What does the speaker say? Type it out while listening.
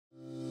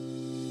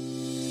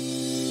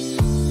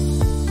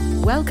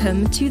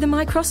Welcome to The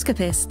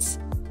Microscopists,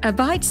 a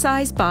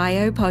bite-sized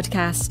bio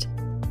podcast.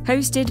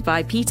 Hosted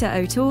by Peter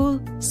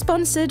O'Toole,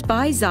 sponsored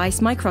by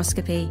Zeiss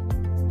Microscopy.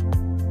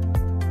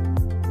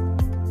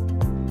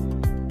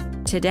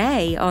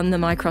 Today on The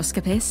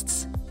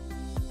Microscopists.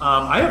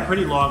 I have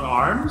pretty long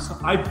arms.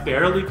 I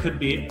barely could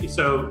be,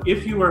 so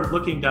if you were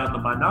looking down the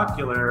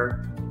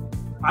binocular,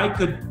 I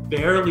could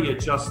barely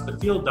adjust the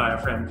field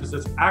diaphragm because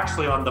it's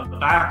actually on the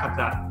back of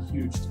that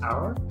huge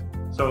tower.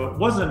 So it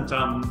wasn't,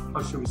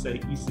 how should we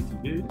say, easy to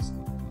use,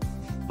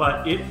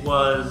 but it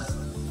was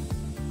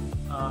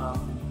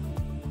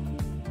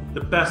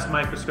the best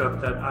microscope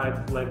that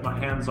I've laid my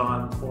hands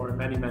on for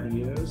many,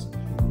 many years.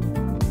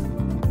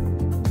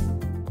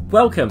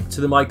 Welcome to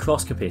The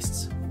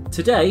Microscopists.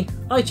 Today,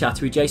 I chat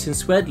with Jason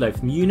Swedlow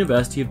from the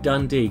University of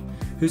Dundee,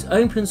 whose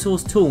open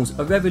source tools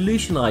are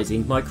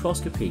revolutionising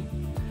microscopy.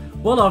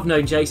 While I've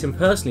known Jason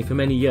personally for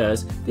many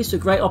years, this is a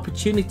great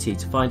opportunity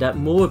to find out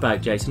more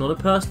about Jason on a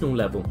personal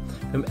level,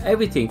 from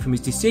everything from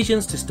his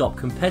decisions to stop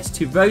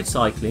competitive road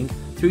cycling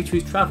through to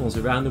his travels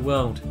around the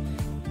world.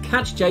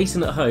 Catch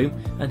Jason at home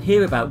and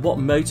hear about what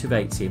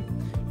motivates him.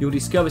 You'll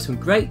discover some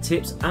great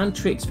tips and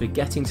tricks for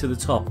getting to the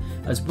top,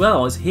 as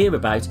well as hear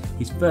about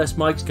his first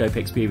microscope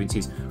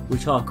experiences,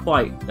 which are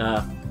quite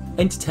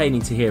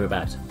entertaining to hear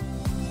about.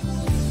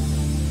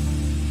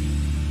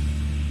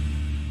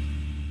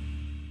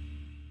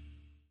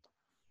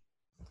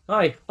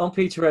 Hi, I'm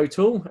Peter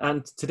O'Toole,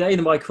 and today in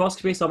The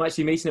Microscopist, I'm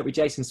actually meeting up with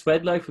Jason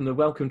Swedlow from the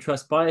Wellcome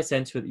Trust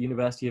Biocentre at the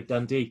University of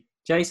Dundee.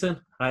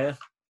 Jason, hiya.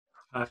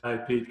 Hi,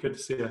 Pete. Good to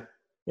see you.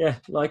 Yeah,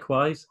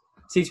 likewise.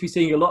 Seems to be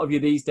seeing a lot of you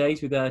these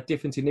days with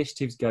different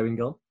initiatives going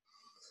on.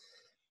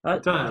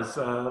 It does.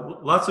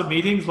 Lots of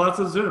meetings, lots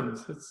of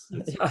Zooms. It's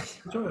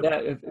enjoyable.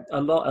 Yeah, a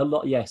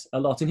lot, yes, a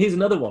lot. And here's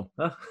another one.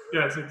 Huh?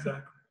 Yes,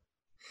 exactly.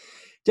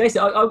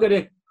 Jason, I'm going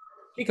to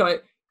kick on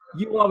it.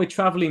 You are a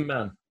travelling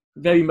man,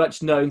 very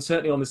much known,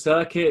 certainly on the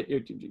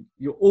circuit.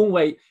 You're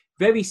always,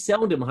 very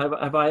seldom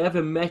have I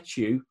ever met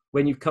you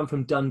when you've come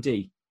from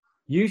Dundee.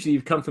 Usually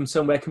you've come from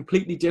somewhere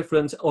completely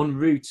different en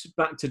route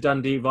back to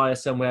Dundee via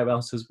somewhere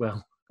else as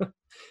well.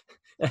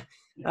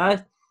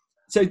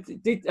 So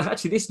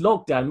actually this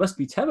lockdown must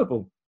be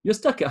terrible. You're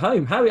stuck at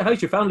home.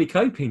 How's your family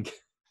coping?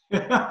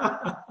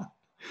 Well,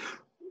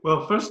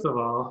 first of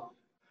all,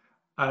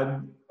 I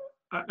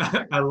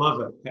love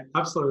it. I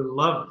absolutely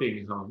love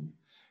being home.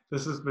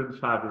 This has been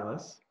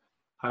fabulous.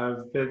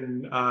 I've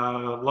been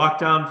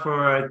locked down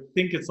for, I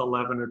think it's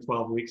 11 or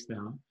 12 weeks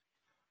now.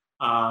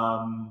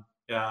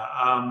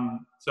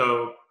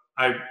 So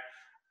I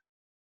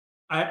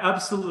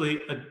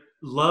absolutely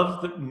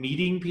love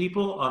meeting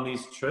people on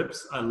these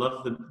trips. I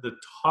love the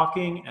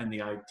talking and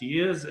the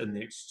ideas and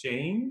the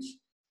exchange.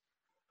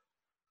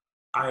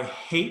 I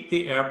hate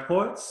the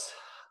airports.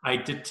 I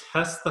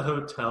detest the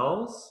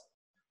hotels.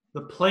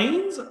 The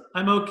planes,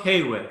 I'm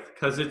okay with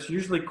because it's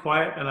usually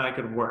quiet and I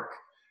can work.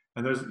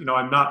 And there's,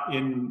 I'm not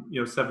in,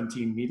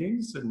 17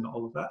 meetings and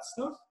all of that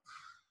stuff.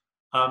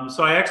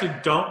 So I actually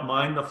don't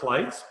mind the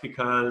flights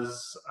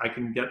because I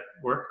can get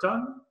work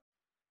done.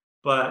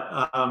 But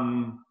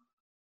I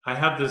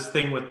have this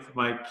thing with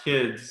my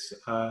kids,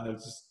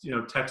 just,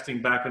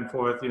 texting back and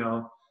forth,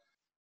 where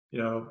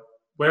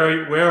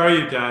are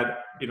you, Dad?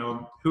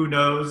 Who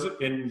knows,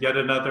 in yet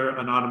another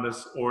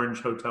anonymous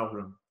orange hotel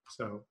room.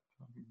 So,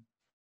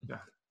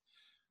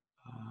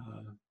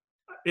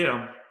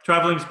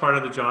 traveling is part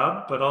of the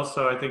job, but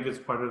also I think it's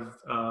part of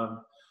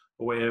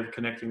a way of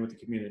connecting with the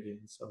community.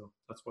 And so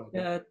that's why.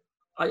 Yeah,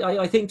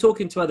 I think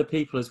talking to other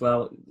people as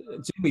well,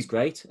 Zoom is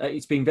great.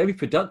 It's been very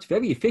productive,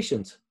 very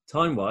efficient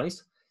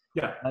time-wise.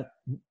 Yeah.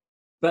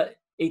 But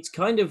it's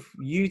kind of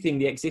using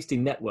the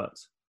existing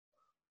networks.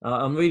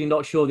 I'm really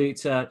not sure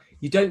that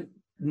you don't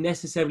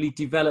necessarily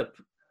develop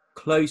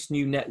close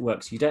new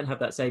networks. You don't have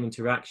that same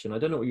interaction. I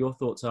don't know what your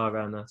thoughts are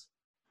around that.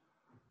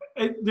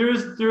 There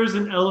is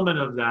an element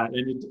of that,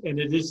 and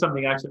it is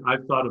something actually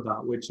I've thought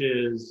about, which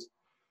is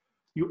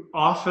you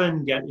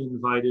often get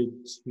invited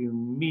to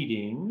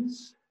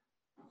meetings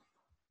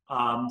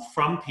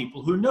from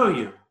people who know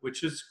you,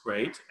 which is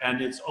great.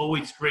 And it's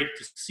always great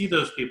to see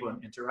those people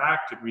and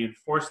interact and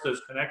reinforce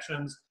those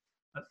connections.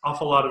 An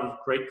awful lot of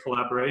great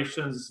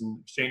collaborations and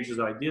exchanges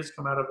of ideas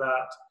come out of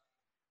that.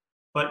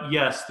 But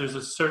yes, there's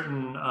a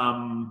certain,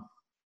 I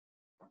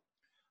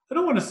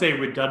don't want to say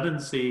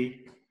redundancy,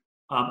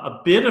 a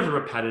bit of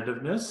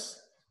repetitiveness.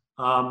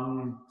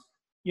 I'm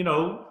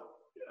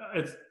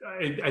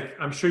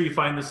sure you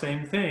find the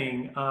same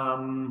thing.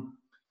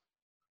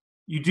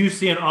 You do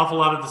see an awful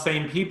lot of the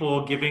same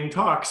people giving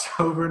talks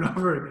over and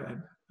over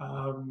again.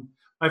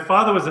 My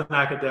father was an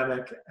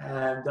academic,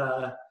 and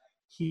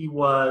he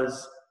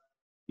was,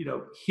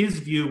 his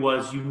view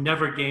was you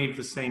never gave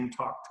the same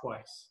talk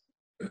twice.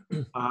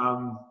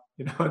 And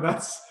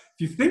that's,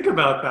 if you think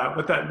about that,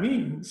 what that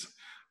means,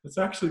 it's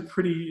actually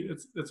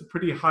it's a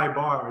pretty high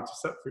bar to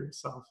set for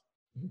yourself.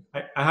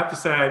 I have to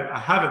say I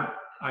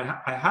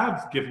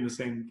have given the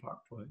same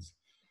talk twice,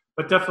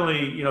 but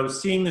definitely,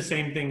 seeing the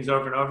same things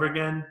over and over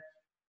again.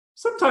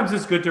 Sometimes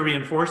it's good to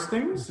reinforce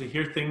things, to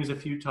hear things a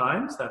few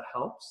times, that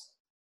helps.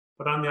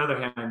 But on the other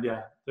hand,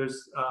 yeah,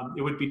 there's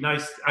it would be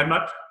nice.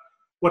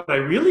 What I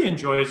really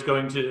enjoy is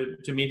going to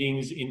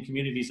meetings in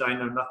communities I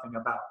know nothing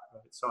about.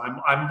 Right? So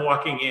I'm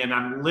walking in,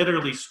 I'm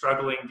literally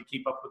struggling to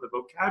keep up with the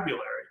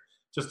vocabulary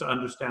just to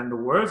understand the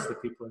words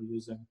that people are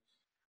using.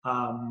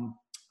 That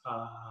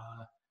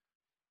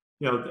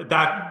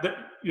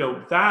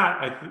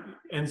I think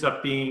ends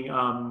up being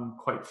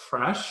quite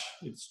fresh.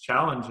 It's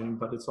challenging,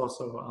 but it's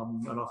also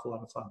an awful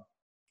lot of fun.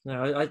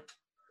 No,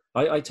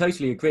 I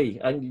totally agree.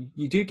 And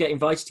you do get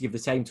invited to give the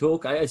same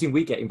talk. As in,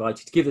 we get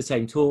invited to give the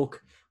same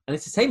talk. And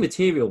it's the same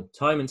material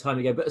time and time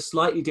again, but a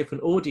slightly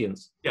different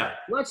audience. Yeah.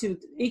 Well, actually,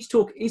 each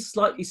talk is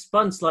slightly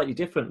spun slightly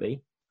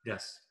differently.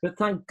 Yes. But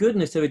thank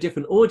goodness they're a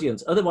different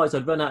audience. Otherwise,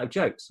 I'd run out of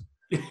jokes.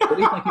 At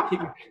least I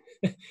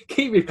could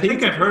keep repeating. I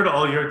think I've heard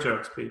all your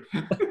jokes, Pete.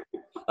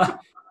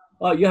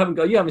 Oh, you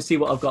haven't seen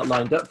what I've got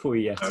lined up for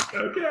you yet.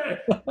 Okay.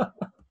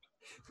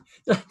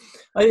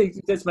 I think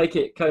it does make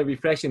it kind of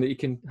refreshing that you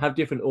can have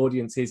different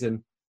audiences,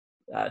 and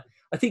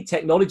I think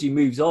technology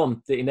moves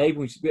on that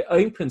enables, it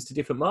opens to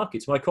different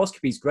markets.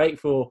 Microscopy is great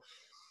for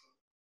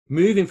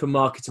moving from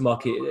market to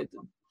market.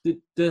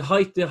 The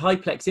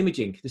high-plex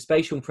imaging, the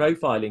spatial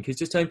profiling has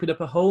just opened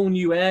up a whole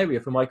new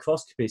area for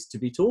microscopists to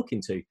be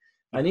talking to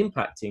and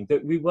impacting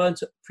that we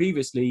weren't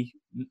previously,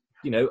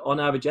 on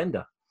our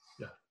agenda.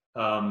 Yeah.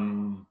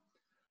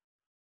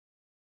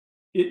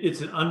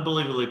 It's an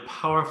unbelievably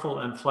powerful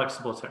and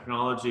flexible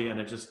technology, and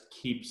it just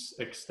keeps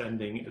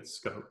extending its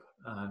scope.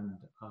 And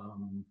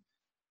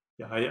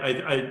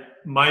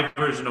my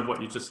version of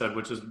what you just said,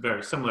 which is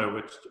very similar,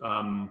 which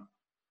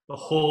the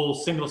whole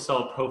single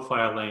cell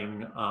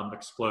profiling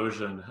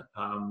explosion,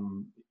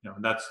 and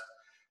that's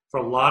for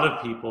a lot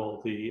of people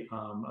the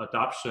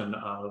adoption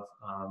of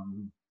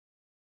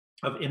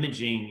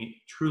imaging,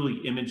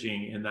 truly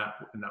imaging in that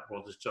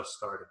world has just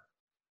started.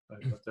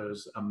 Right? But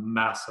there's a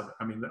massive,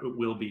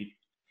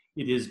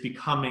 it is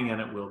becoming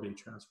and it will be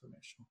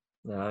transformational.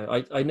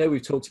 No, I know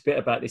we've talked a bit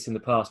about this in the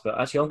past, but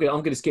actually I'm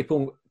going to skip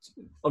on.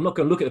 I'm not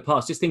going to look at the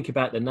past. Just think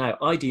about the now.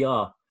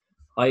 IDR,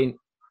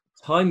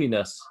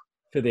 timeliness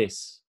for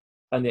this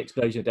and the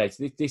explosion of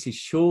data. This is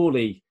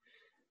surely,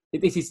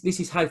 this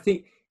is how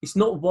it's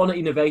not one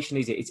innovation,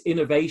 is it? It's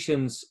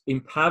innovations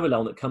in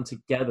parallel that come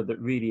together that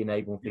really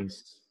enable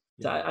things.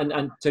 Yes. Yeah.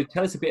 And so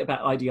tell us a bit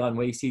about IDR and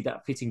where you see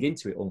that fitting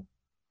into it all.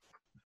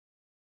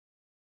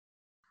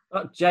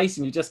 Oh,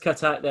 Jason, you just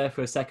cut out there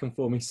for a second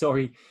for me.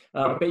 Sorry.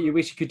 I bet you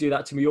wish you could do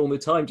that to me all the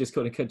time. Just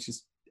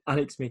just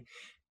annex me.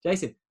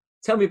 Jason,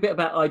 tell me a bit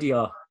about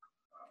IDR.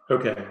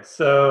 Okay.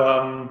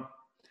 So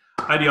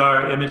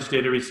IDR, image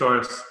data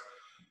resource,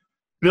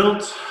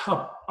 built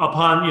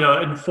upon,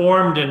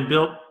 informed and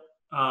built,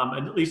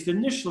 at least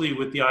initially,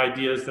 with the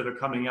ideas that are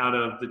coming out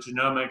of the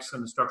genomics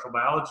and the structural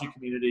biology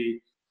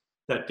community,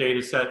 that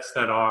data sets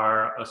that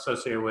are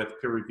associated with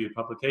peer-reviewed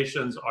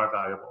publications are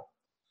valuable.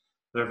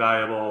 They're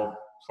valuable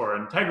for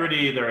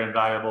integrity, they're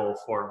invaluable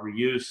for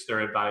reuse, they're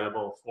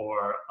invaluable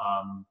for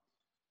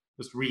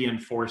just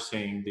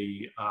reinforcing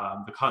the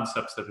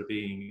concepts that are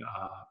being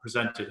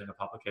presented in a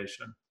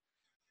publication.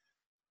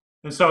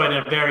 And so in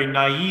a very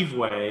naive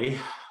way,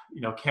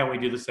 can we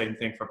do the same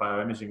thing for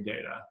bioimaging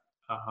data?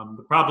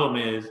 The problem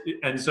is,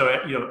 and so,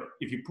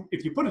 if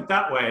you put it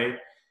that way,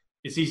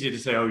 it's easy to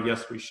say, oh,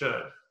 yes, we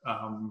should.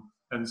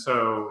 And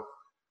so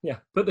yeah,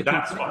 but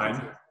that's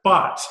fine.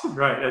 But,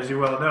 right, as you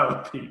well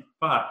know, Pete,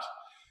 but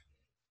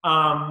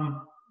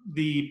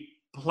the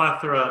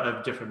plethora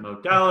of different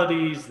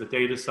modalities, the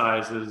data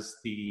sizes,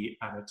 the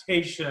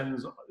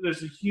annotations,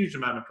 there's a huge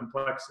amount of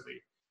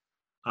complexity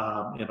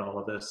in all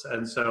of this.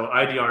 And so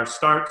IDR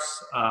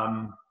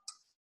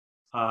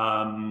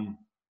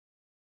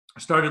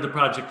started the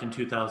project in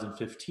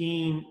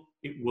 2015.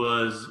 It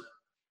was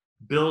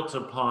built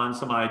upon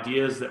some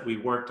ideas that we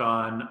worked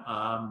on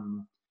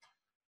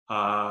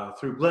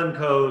through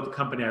Glencoe, the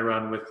company I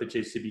run with, the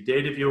JCB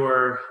Data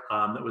Viewer,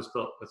 that was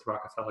built with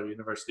Rockefeller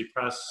University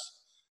Press.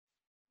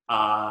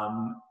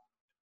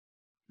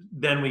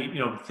 Then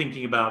we,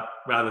 thinking about,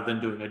 rather than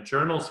doing a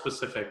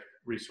journal-specific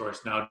resource,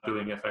 now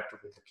doing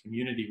effectively a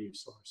community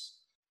resource.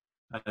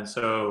 And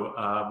so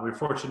we're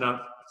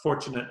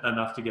fortunate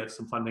enough to get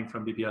some funding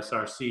from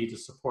BBSRC to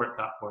support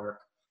that work.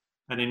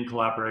 And in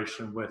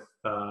collaboration with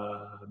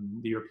the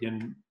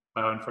European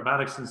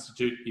Bioinformatics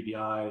Institute,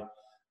 BBI,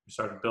 we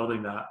started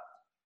building that.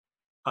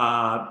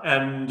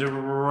 And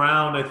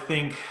around, I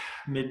think,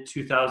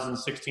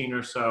 mid-2016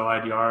 or so,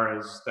 IDR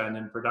is then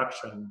in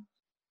production,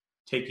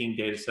 taking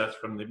data sets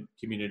from the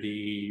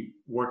community,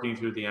 working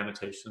through the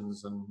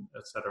annotations, and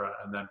et cetera,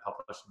 and then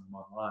publishing them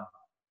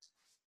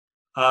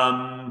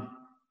online.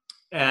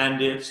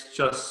 And it's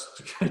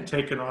just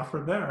taken off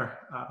from there.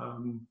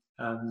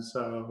 And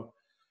so,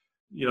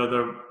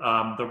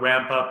 the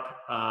ramp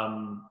up,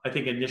 I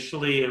think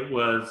initially it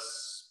was,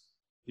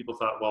 people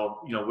thought,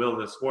 well, will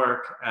this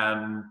work?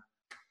 And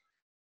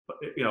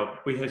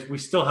we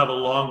still have a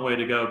long way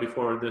to go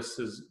before this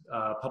is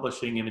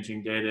publishing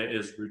imaging data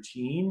is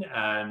routine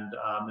and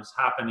is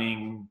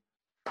happening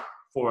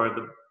for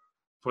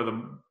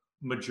the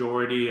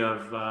majority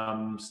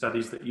of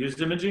studies that use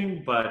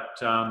imaging.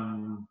 But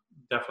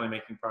definitely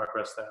making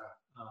progress there.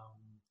 I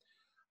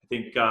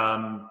think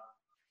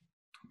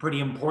pretty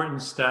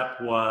important step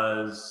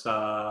was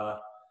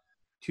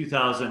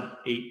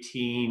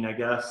 2018, I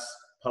guess,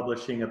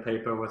 publishing a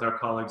paper with our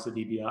colleagues at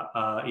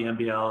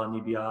EMBL and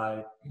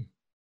EBI,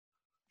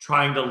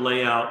 trying to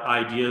lay out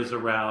ideas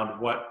around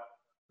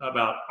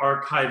about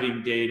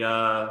archiving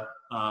data,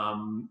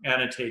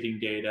 annotating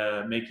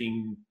data,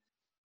 making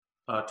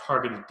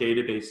targeted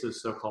databases,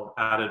 so-called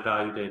added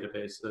value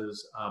databases,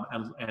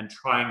 and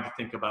trying to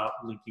think about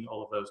linking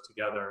all of those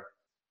together,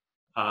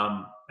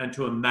 and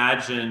to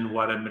imagine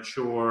what a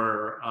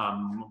mature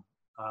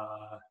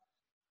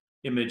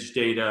image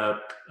data,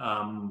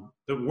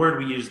 the word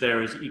we use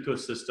there is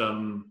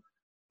ecosystem,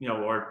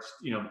 or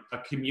a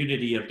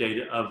community of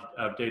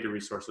data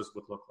resources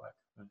would look like.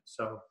 Right?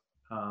 So,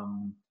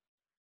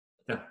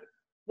 yeah.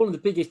 One of the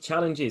biggest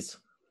challenges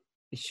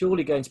is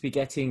surely going to be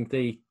getting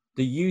the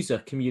user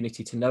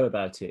community to know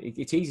about it.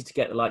 It's easy to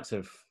get the likes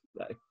of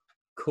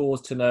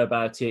cores to know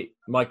about it,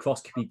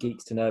 microscopy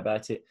geeks to know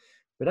about it,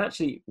 but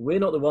actually we're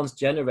not the ones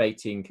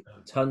generating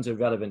tons of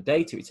relevant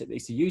data.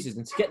 It's the users,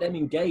 and to get them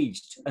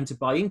engaged and to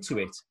buy into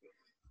it,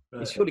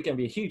 right, it's surely going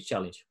to be a huge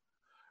challenge.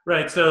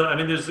 Right. So I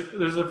mean, there's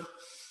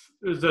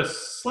a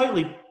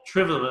slightly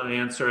trivial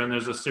answer and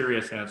there's a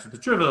serious answer. The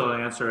trivial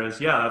answer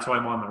is, yeah, that's why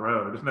I'm on the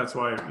road, and that's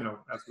why, as we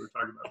were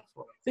talking about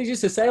before. He's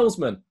just a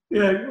salesman.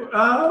 Yeah.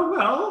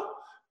 Well,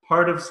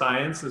 part of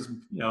science is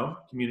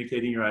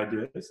communicating your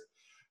ideas.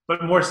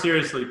 But more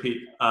seriously,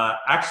 Pete,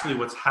 actually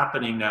what's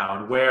happening now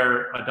and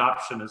where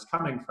adoption is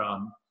coming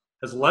from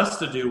has less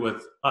to do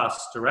with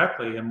us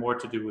directly and more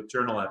to do with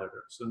journal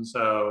editors. And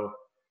so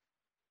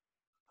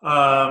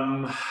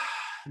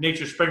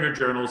Nature Springer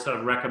journals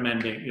have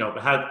recommending,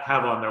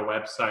 have on their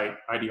website,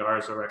 IDR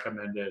as a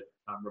recommended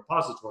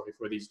repository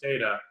for these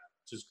data,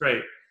 which is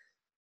great.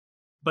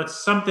 But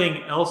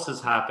something else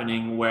is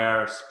happening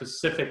where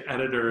specific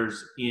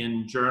editors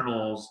in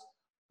journals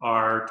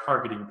are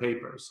targeting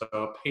papers. So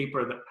a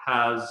paper that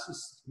has a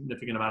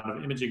significant amount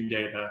of imaging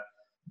data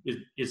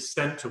is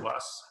sent to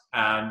us.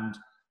 And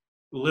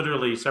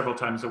literally several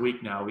times a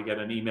week now, we get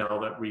an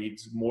email that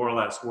reads more or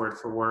less word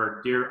for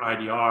word, "Dear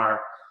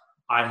IDR,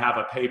 I have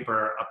a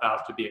paper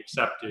about to be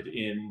accepted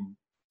in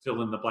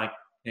fill in the blank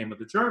name of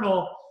the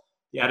journal.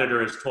 The editor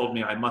has told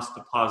me I must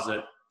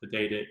deposit the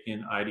data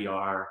in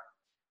IDR.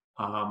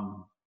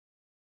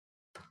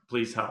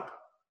 Please help."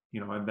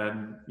 And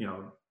then,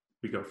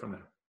 we go from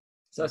there.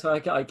 So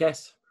I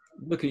guess,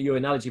 looking at your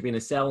analogy being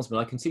a salesman,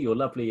 I can see your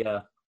lovely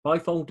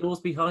bifold doors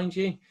behind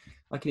you.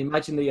 I can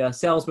imagine the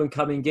salesman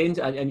coming in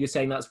and you're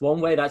saying that's one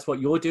way, that's what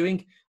you're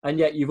doing. And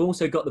yet you've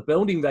also got the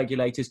building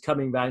regulators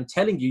coming around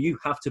telling you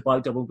have to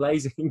buy double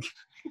glazing.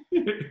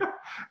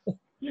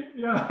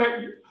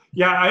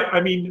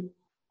 I mean,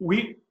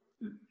 we...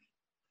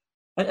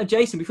 And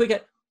Jason, before we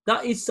get...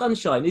 That is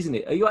sunshine, isn't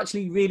it? Are you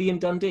actually really in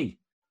Dundee?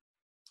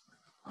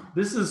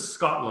 This is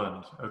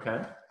Scotland,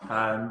 okay?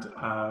 And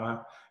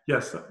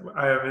yes,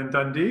 I am in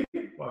Dundee.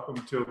 Welcome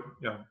to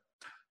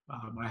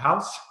my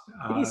house.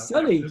 It is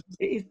sunny.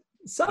 It is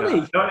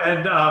sunny. Yeah.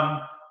 And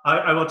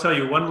I will tell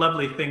you one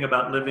lovely thing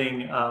about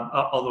living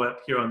all the way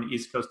up here on the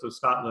east coast of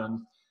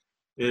Scotland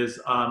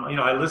is,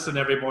 I listen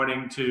every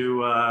morning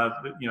to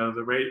the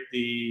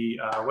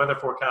weather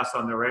forecast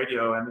on the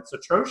radio, and it's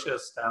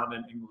atrocious down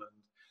in England.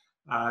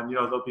 And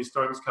there'll be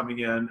storms coming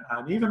in,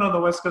 and even on the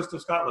west coast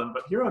of Scotland.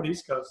 But here on the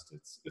east coast,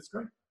 it's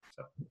great.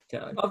 So.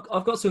 Okay.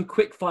 I've got some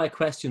quick fire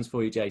questions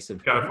for you,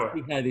 Jason. Go for it.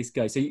 See how this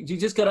goes. So you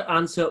just got to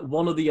answer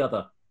one or the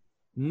other.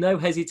 No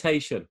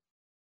hesitation.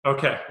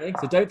 Okay.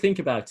 So don't think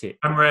about it.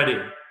 I'm ready.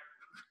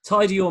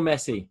 Tidy or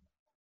messy?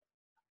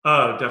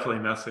 Oh, definitely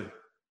messy.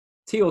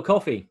 Tea or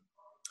coffee?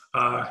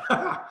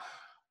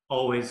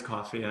 Always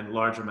coffee and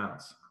large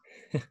amounts.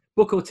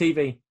 Book or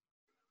TV?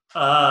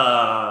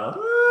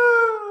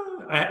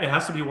 It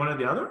has to be one or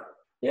the other?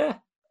 Yeah.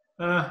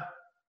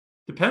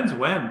 Depends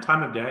when,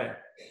 time of day.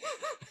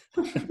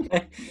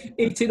 Okay.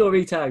 Eat in or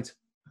eat out?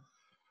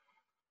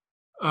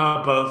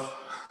 Both.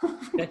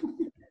 Okay.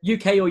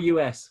 UK or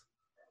US?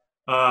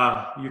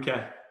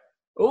 UK.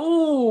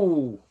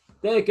 Oh,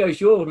 there goes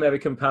your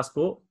American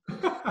passport.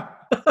 I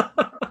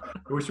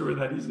wish it were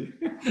that easy.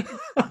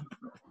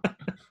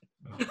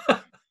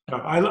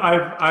 No,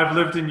 I've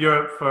lived in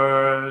Europe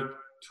for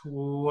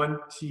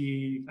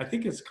 20, I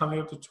think it's coming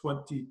up to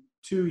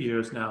 22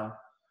 years now.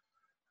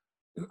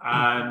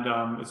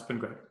 And it's been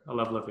great. I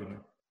love living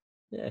here.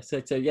 Yeah,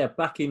 so yeah,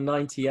 back in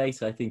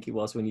 98, I think it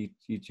was, when you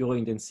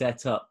joined and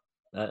set up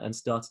and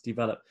started to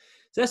develop.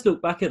 So let's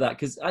look back at that,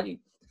 because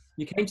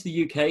you came to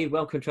the UK,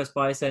 Wellcome Trust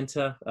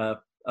Biocentre,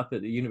 up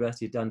at the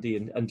University of Dundee,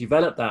 and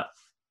developed that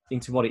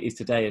into what it is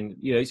today. And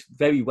it's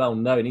very well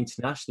known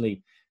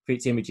internationally for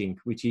its imaging,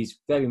 which is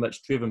very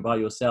much driven by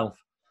yourself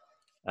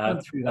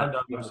through that,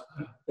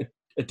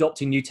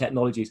 adopting new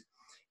technologies.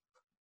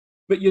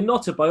 But you're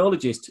not a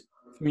biologist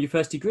from your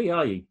first degree,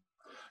 are you?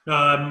 No,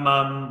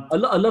 I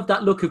love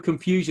that look of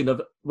confusion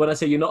of when I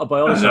say you're not a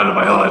biologist. I'm not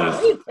a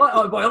biologist. What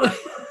are a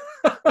biologist?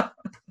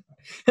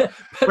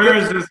 Where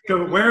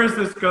is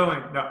this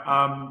going?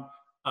 No,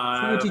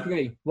 For your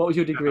degree, what was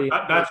your degree?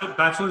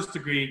 Bachelor's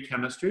degree,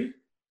 chemistry.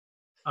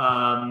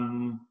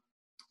 5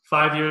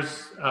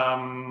 years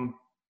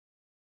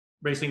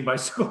racing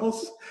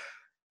bicycles.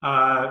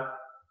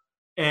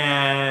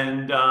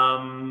 And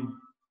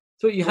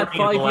so you had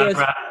 5 years.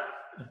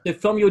 So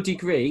from your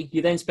degree,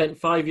 you then spent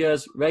 5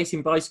 years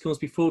racing bicycles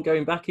before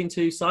going back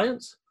into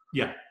science?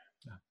 Yeah.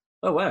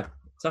 Oh, wow.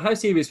 So how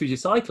serious was your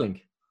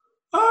cycling?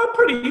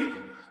 Pretty.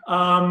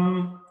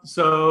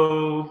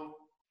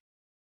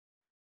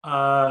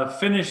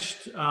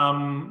 Finished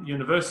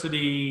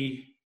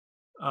university,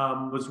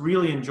 was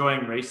really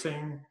enjoying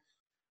racing.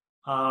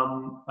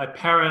 My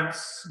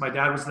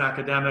dad was an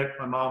academic,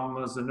 my mom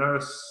was a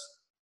nurse.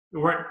 We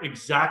weren't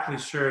exactly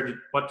sure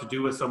what to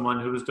do with someone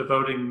who was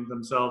devoting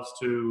themselves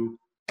to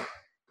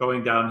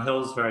going down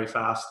hills very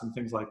fast and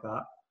things like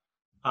that.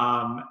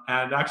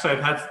 And actually,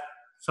 I've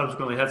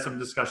subsequently had some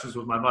discussions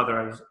with my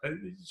mother.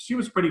 She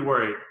was pretty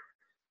worried.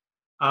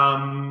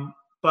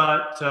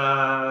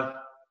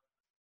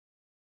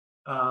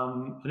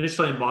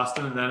 Initially in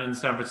Boston and then in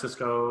San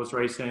Francisco, I was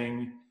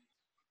racing.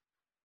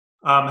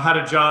 Had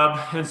a job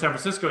in San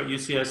Francisco at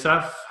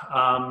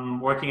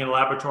UCSF, working in a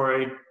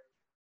laboratory.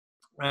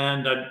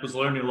 And I was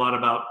learning a lot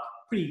about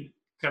pretty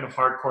kind of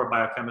hardcore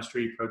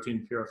biochemistry,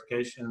 protein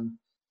purification.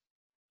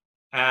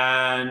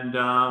 And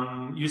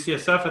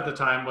UCSF at the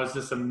time was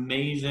this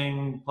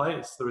amazing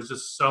place. There was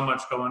just so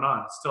much going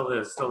on. It still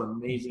is, still an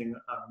amazing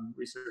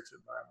research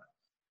environment.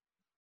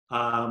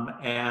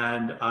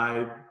 And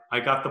I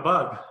got the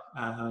bug.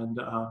 And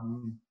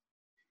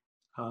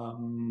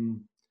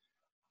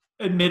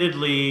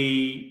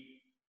admittedly,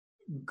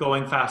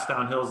 going fast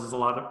down hills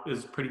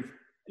is great.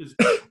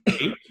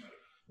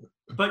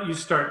 But you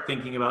start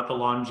thinking about the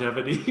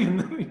longevity,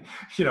 and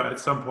at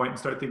some point,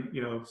 start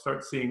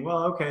seeing,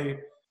 well,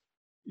 okay,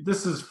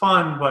 this is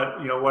fun, but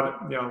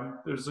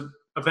there's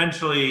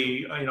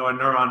eventually, a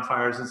neuron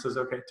fires and says,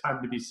 okay,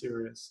 time to be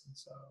serious. And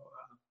so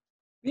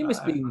you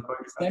must be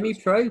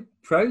semi-pro.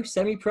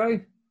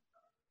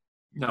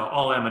 No,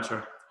 all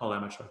amateur.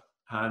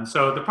 And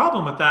so the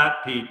problem with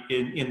that, Pete,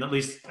 in at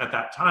least at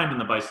that time in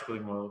the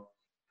bicycling world,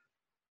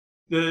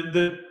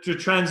 the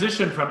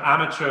transition from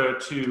amateur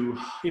to,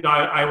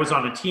 I was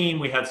on a team,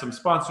 we had some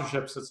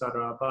sponsorships,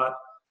 etc., but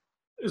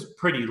it was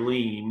pretty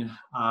lean.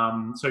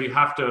 So you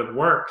have to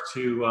work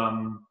to,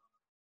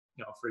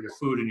 for your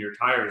food and your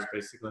tires,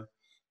 basically.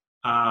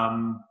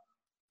 And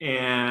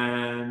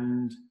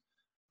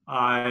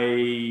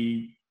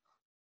I,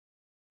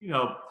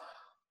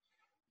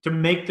 to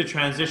make the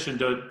transition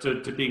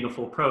to being a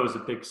full pro is a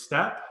big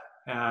step.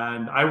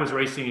 And I was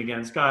racing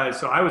against guys,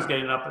 so I was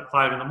getting up at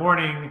 5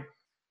 a.m,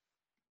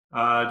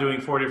 doing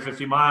 40 or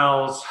 50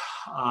 miles,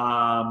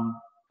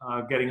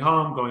 getting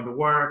home, going to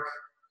work,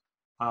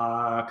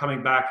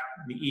 coming back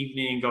in the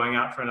evening, going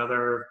out for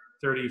another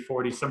 30,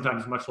 40,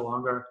 sometimes much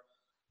longer,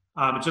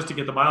 just to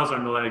get the miles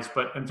on the legs.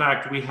 But in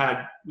fact, we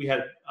had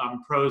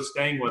pros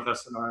staying with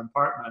us in our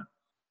apartment,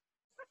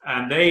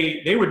 and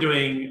they were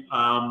doing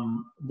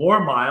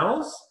more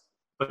miles,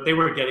 but they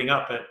were getting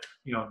up at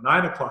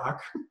 9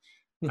 o'clock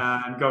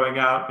and going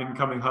out and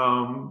coming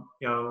home,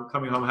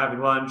 having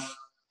lunch,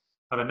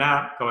 have a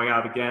nap, going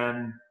out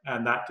again,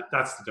 and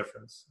that's the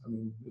difference. I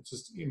mean, it's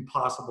just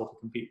impossible to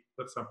compete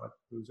with someone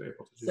who's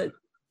able to do that.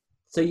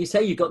 So you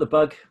say you got the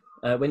bug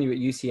when you were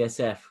at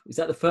UCSF. Is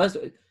that the first?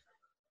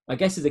 I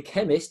guess as a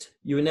chemist,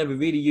 you were never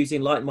really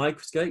using light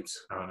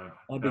microscopes. No,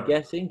 I'd be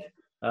guessing.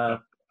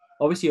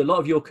 Obviously, a lot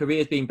of your career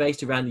has been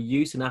based around the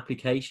use and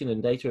application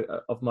and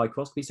data of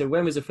microscopy. So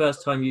when was the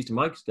first time you used a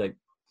microscope?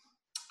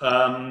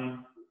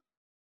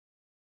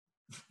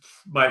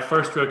 My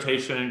first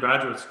rotation in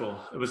graduate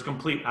school. It was a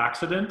complete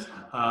accident.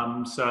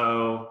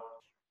 So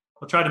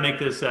I'll try to make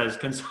this as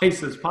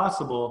concise as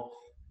possible.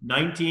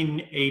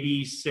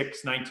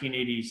 1986,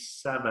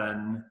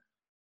 1987,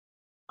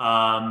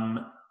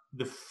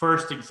 the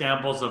first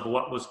examples of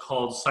what was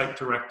called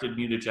site-directed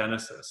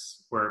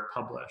mutagenesis were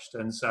published.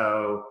 And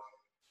so,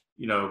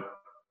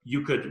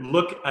 you could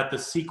look at the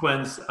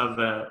sequence of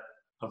a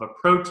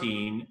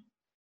protein,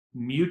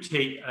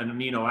 mutate an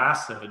amino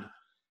acid,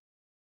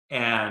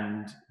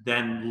 and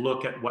then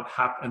look at what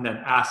happened, and then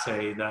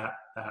assay that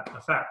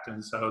effect.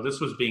 And so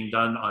this was being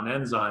done on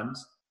enzymes,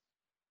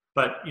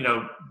 but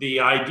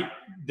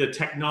the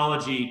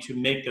technology to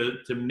make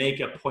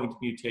a point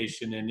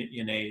mutation in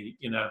a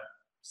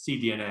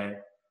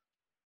cDNA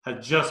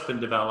had just been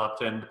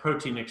developed, and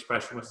protein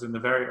expression was in the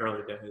very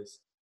early days.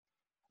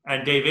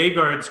 And Dave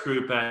Agard's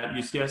group at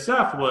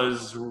UCSF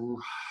was,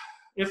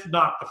 if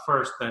not the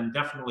first, then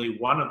definitely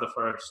one of the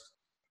first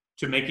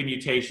to make a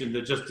mutation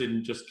that just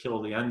didn't just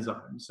kill the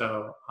enzyme.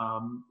 So,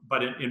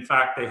 but in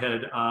fact, they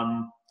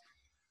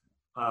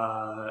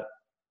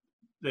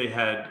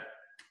had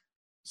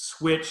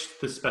switched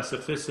the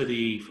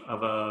specificity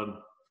of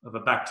a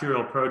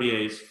bacterial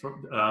protease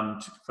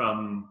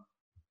from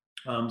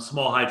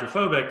small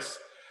hydrophobics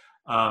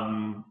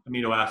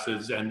amino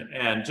acids,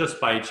 and just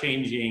by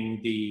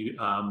changing the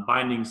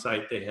binding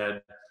site, they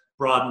had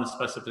broadened the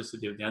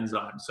specificity of the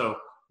enzyme. So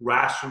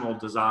rational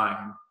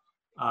design.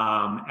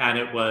 And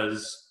it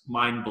was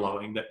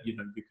mind-blowing that, you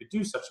could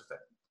do such a thing.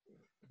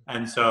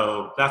 And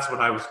so that's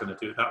what I was going to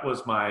do. That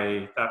was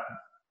my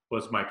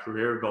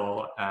career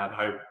goal.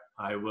 And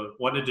I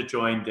wanted to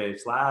join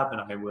Dave's lab,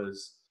 and I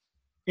was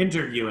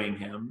interviewing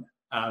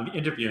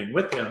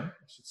with him,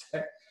 I should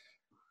say.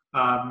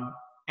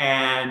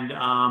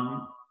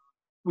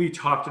 We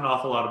talked an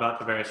awful lot about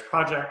the various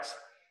projects.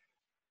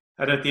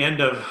 And at the end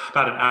of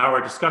about an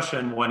hour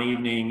discussion one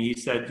evening, he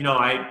said,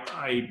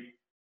 I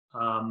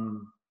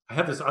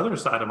have this other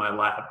side of my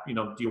lab, do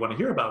you want to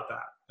hear about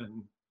that?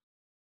 And,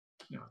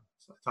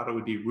 so I thought it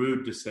would be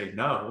rude to say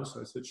no.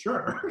 So I said,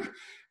 sure.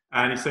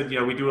 And he said,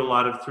 we do a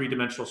lot of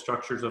three-dimensional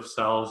structures of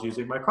cells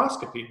using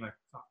microscopy. And I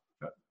thought,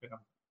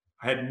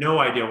 I had no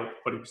idea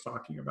what he was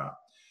talking about.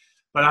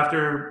 But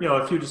after,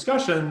 a few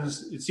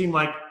discussions, it seemed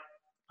like,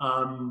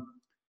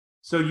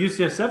 so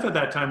UCSF at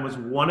that time was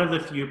one of the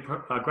few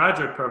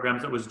graduate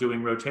programs that was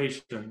doing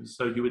rotations.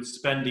 So you would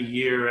spend a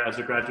year as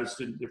a graduate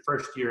student, your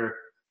first year,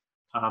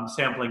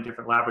 sampling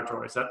different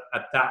laboratories.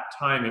 At that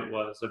time, it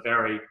was a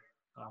very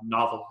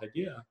novel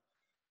idea.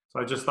 So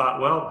I just thought,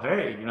 well,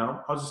 hey,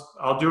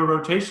 I'll do a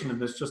rotation in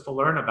this just to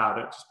learn about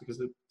it, just because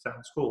it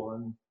sounds cool.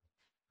 And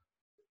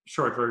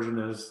short version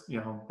is,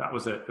 that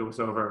was it. It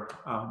was over.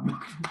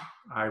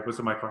 I was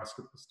a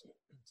microscopist.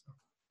 So.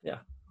 Yeah.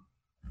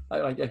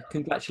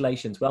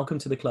 Congratulations. Welcome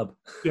to the club.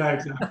 Yeah,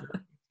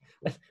 exactly.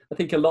 I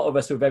think a lot of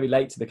us were very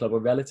late to the club, or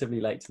relatively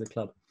late to the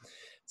club.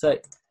 So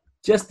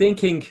just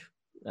thinking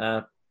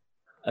a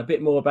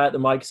bit more about the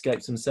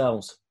microscopes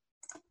themselves.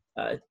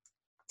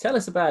 Tell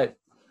us about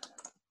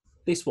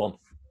this one.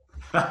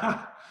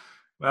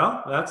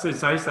 Well, that's a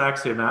Zeiss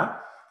Axiomat.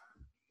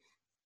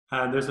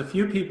 And there's a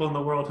few people in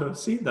the world who have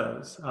seen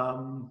those.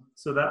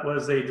 So that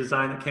was a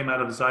design that came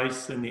out of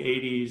Zeiss in the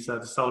 80s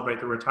to celebrate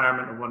the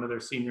retirement of one of their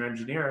senior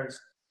engineers.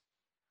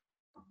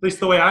 At least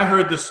the way I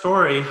heard this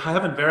story, I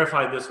haven't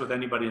verified this with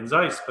anybody in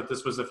Zeiss, but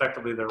this was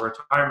effectively their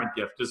retirement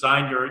gift.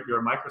 Design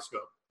your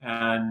microscope.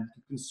 And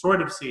you can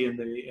sort of see in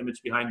the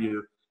image behind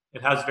you,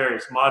 it has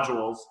various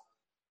modules.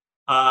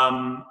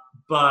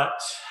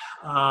 But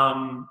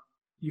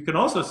you can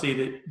also see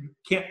that you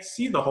can't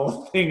see the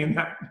whole thing in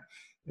that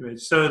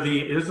image. So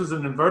this is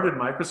an inverted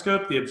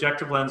microscope. The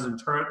objective lens and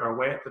turret are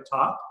way at the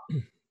top.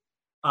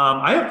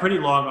 I have pretty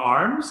long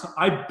arms.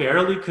 I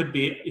barely could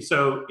be,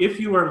 so if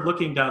you were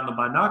looking down the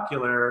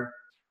binocular,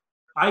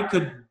 I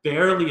could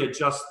barely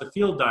adjust the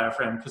field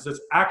diaphragm because it's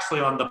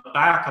actually on the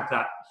back of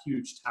that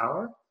huge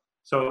tower.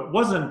 So it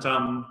wasn't,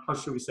 how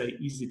should we say,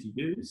 easy to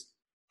use,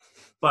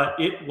 but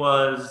it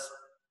was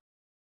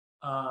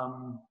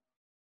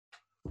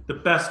the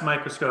best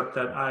microscope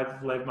that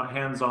I've laid my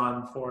hands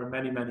on for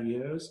many, many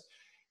years.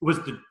 It was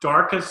the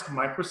darkest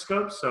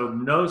microscope, so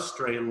no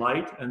stray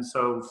light, and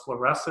so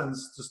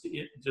fluorescence,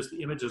 just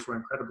the images were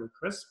incredibly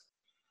crisp.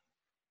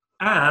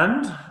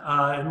 And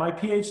in my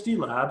PhD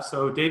lab,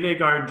 so Dave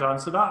Agar and John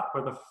Sadat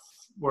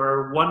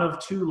were one of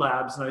two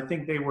labs, and I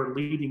think they were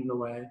leading the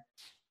way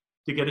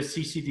to get a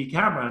CCD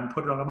camera and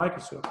put it on a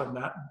microscope. And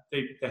that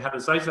they had a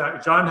Zeiss,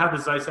 John had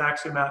a Zeiss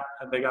Axiomat,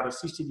 and they got a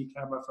CCD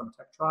camera from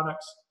Tektronix.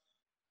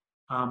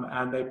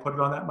 And they put it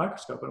on that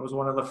microscope. And it was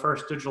one of the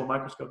first digital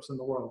microscopes in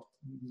the world.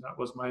 And that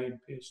was my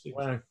PhD.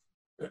 Wow.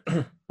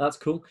 That's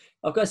cool.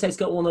 I've got to say, it's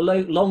got one of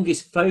the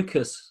longest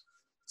focus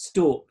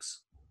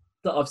stalks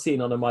that I've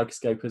seen on a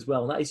microscope as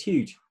well. And that is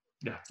huge.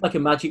 Yeah. It's like a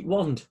magic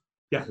wand.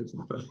 Yeah,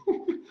 exactly.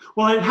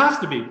 Well, it has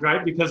to be,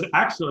 right? Because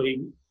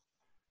actually,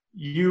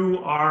 you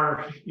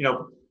are,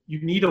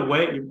 you need a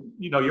way,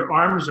 your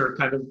arms are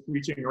kind of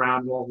reaching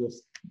around all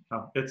this.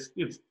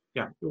 It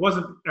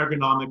wasn't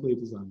ergonomically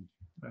designed.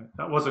 Right.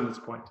 That wasn't its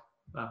point.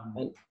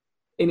 And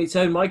in its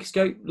own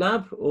microscope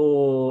lab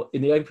or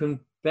in the open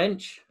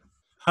bench?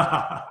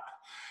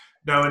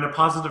 No, in a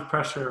positive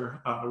pressure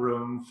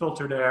room,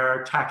 filtered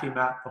air,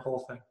 tachymat, the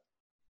whole thing.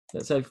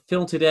 So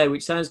filtered air,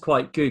 which sounds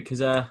quite good,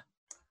 because I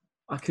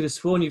could have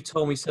sworn you've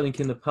told me something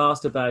in the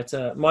past about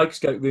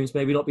microscope rooms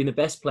maybe not being the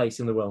best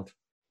place in the world.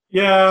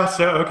 Yeah,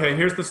 so, okay,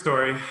 here's the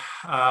story.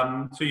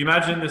 So you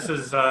imagine this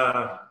is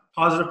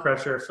positive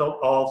pressure,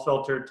 all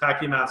filtered,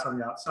 tachymats on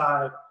the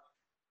outside,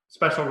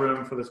 special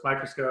room for this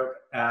microscope,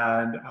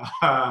 and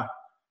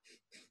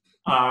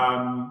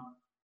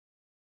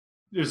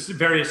there's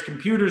various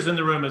computers in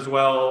the room as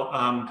well,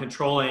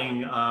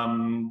 controlling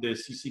the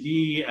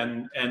CCD,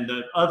 and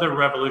the other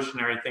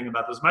revolutionary thing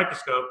about this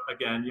microscope,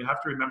 again, you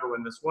have to remember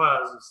when this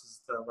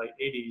is the late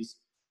 80s.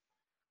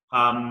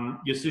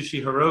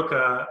 Yasushi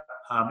Hiroka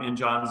in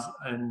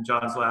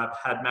John's lab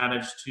had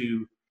managed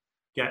to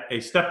get a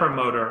stepper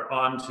motor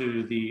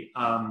onto the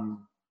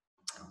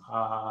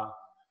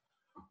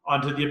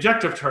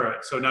objective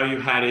turret. So now you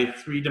had a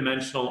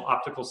three-dimensional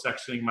optical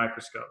sectioning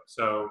microscope.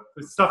 So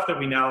the stuff that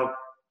we now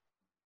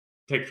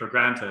take for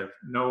granted,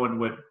 no one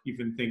would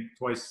even think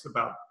twice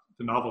about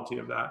the novelty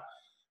of that.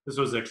 This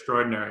was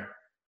extraordinary.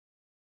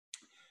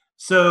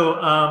 So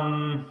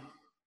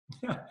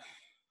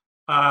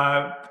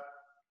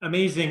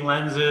amazing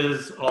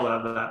lenses, all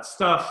of that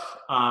stuff,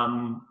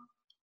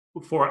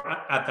 for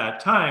at that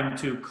time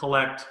to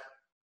collect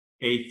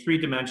a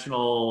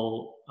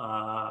three-dimensional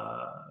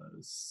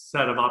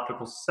set of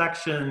optical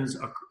sections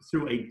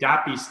through a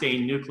DAPI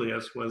stained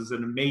nucleus was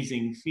an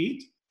amazing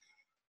feat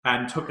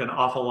and took an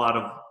awful lot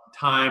of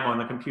time on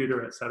the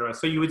computer, et cetera.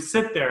 So you would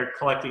sit there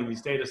collecting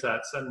these data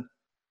sets, and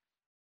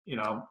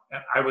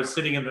I was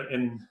sitting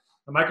in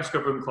the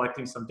microscope room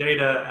collecting some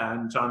data,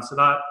 and John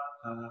Sadat,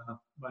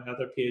 my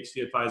other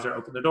PhD advisor,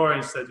 opened the door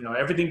and he said,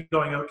 everything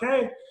going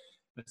okay?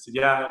 I said,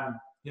 yeah.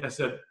 And I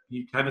said,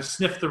 he kind of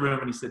sniffed the room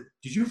and he said,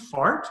 did you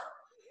fart?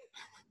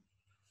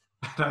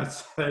 And I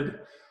said,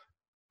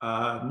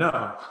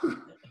 no,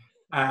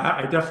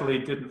 I definitely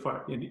didn't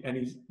fart. And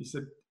he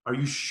said, are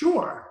you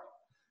sure?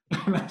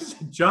 And I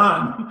said,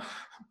 John,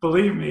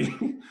 believe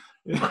me,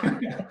 if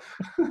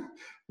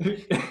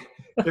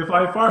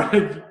I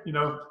farted,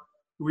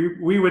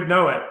 we would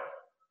know it.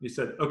 He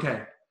said,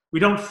 okay, we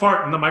don't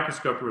fart in the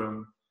microscope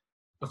room.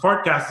 The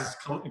fart gases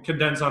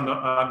condense on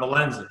the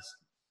lenses.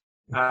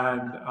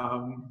 And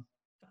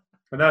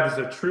that is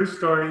a true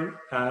story.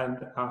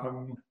 And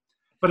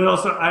but it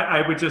also,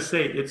 I would just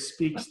say, it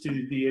speaks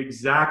to the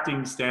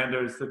exacting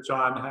standards that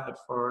John had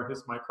for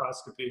his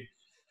microscopy.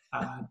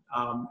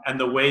 And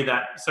the way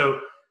that, so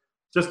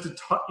just to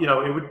talk,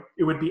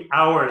 it would be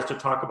hours to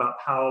talk about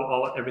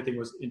how everything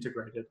was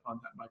integrated on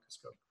that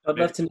microscope. I'd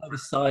love to know the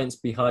science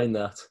behind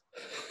that.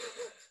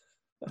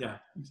 Yeah,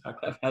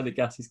 exactly. Of how the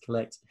gases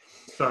collect.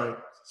 Sorry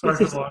for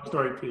the long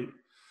story,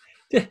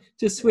 Pete.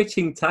 Just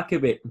switching tack a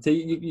bit. So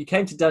you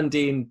came to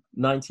Dundee in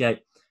 '98.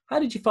 How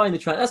did you find the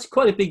transition? That's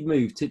quite a big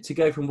move to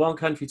go from one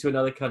country to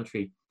another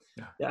country.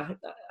 Yeah.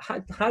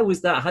 How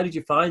was that? How did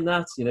you find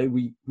that?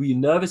 Were you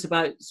nervous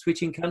about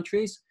switching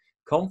countries?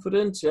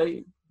 Confident?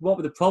 What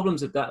were the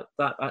problems of that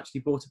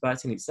actually brought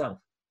about in itself?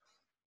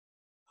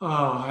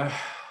 Probably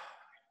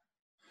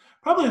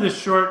the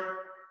short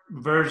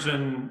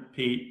version,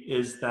 Pete,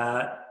 is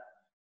that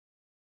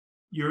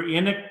you're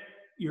in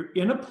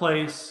a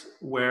place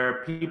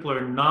where people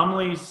are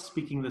nominally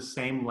speaking the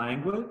same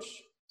language,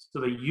 so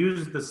they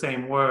use the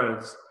same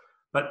words,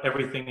 but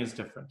everything is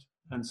different.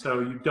 And so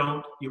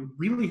you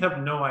really have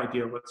no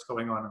idea what's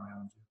going on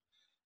around you.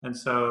 And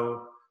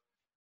so,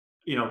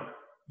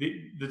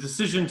 the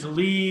decision to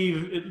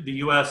leave the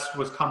US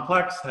was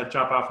complex, had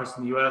job offers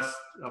in the US,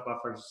 job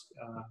offers,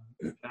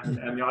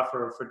 and the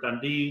offer for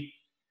Dundee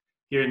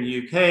here in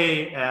the UK.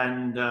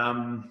 And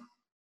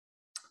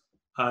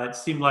it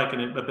seemed like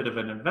a bit of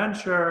an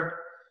adventure.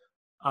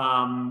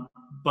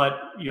 But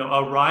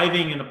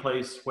arriving in a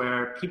place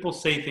where people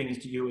say things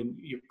to you and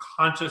you're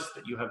conscious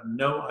that you have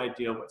no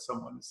idea what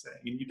someone is saying,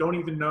 and you don't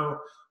even know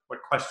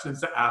what questions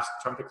to ask,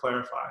 trying to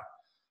clarify.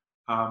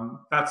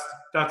 That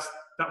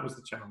was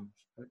the challenge,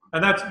 right?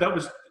 And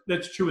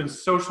that's true in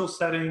social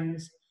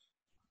settings,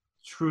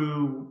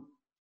 true,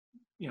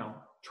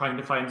 trying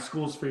to find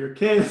schools for your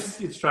kids.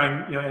 It's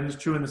and it's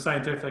true in the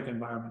scientific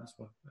environment as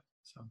well.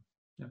 So.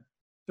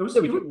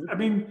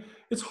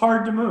 It's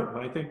hard to move.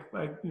 I think,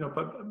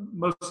 but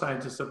most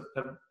scientists have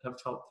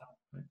felt that.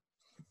 Right?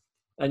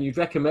 And you'd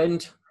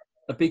recommend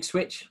a big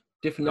switch,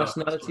 different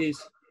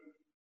nationalities?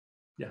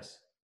 Yes.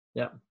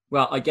 Yeah.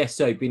 Well, I guess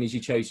so, being as you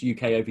chose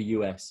UK over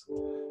US.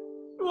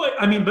 Well,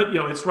 but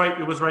it's right.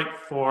 It was right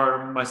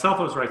for myself.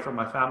 It was right for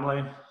my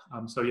family.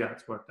 So yeah,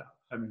 it's worked out.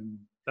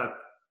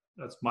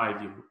 That's my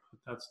view.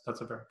 That's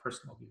a very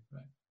personal view,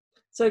 right?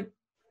 So,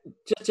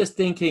 just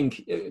thinking.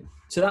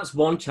 So that's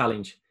one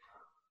challenge.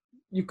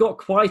 You've got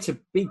quite a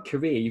big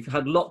career. You've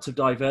had lots of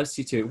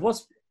diversity to it.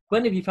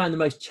 When have you found the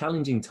most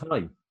challenging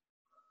time?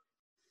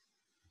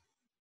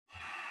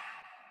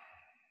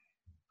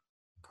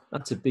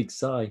 That's a big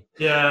sigh.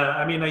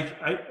 Yeah,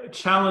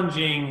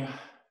 challenging.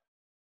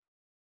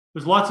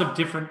 There's lots of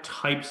different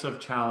types of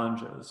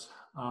challenges,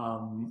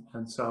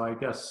 and so I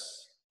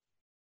guess,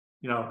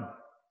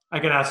 I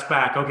could ask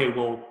back. Okay,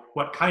 well,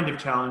 what kind of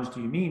challenge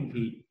do you mean,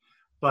 Pete?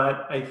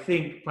 But I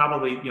think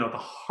probably the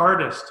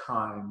hardest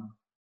time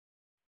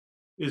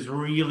is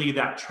really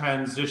that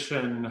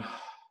transition.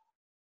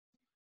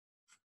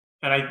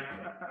 And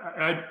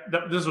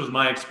this was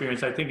my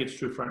experience. I think it's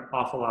true for an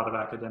awful lot of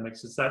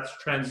academics. It's that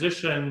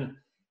transition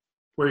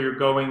where you're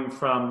going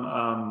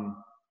from,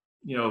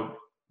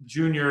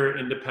 junior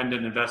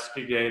independent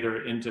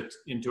investigator into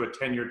a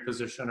tenured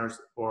position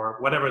or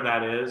whatever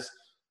that is.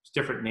 There's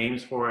different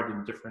names for it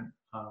in different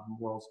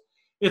worlds.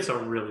 It's a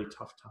really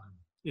tough time.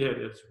 It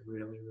is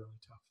really, really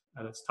tough.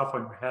 And it's tough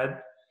on your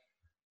head.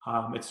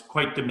 It's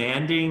quite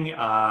demanding,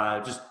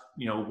 just,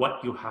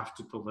 what you have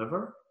to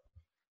deliver.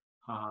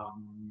 I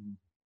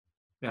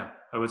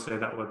would say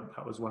that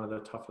was one of the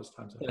toughest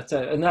times.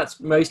 And that's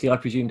mostly, I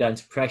presume, down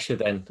to pressure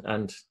then,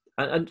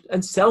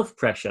 and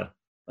self-pressure,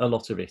 a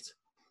lot of it.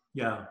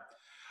 Yeah.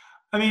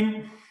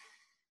 When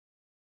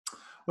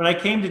I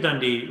came to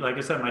Dundee, like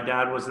I said, my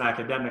dad was an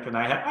academic, and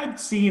I'd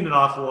seen an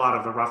awful lot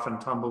of the rough and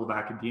tumble of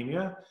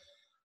academia.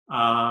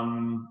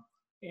 And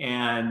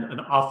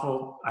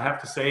I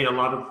have to say, a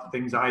lot of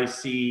things I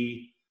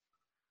see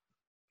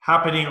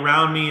happening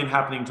around me and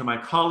happening to my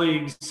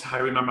colleagues. I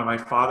remember my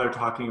father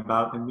talking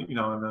about in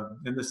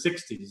the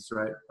 60s,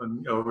 right?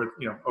 When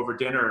over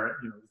dinner,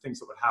 the things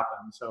that would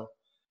happen. So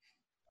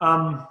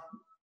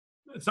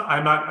So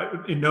I'm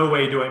not, in no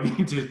way do I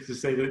mean to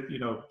say that,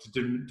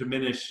 to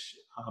diminish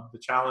the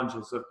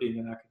challenges of being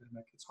an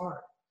academic. It's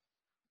hard,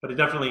 but it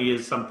definitely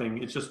is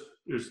something. It's just,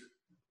 there's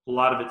a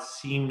lot of it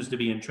seems to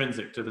be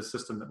intrinsic to the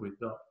system that we've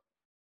built.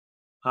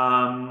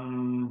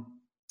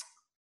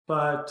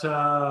 But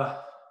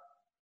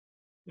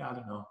yeah, I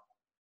don't know.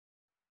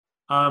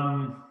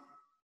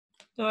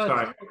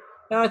 Sorry.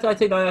 I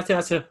think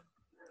that's a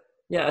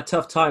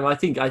tough time. I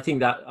think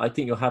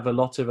you'll have a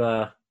lot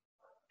of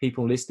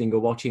people listening or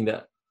watching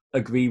that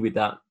agree with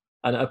that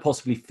and are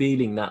possibly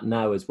feeling that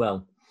now as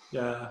well.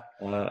 Yeah.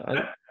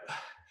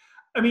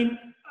 I mean,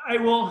 I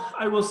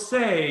will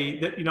say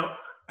that,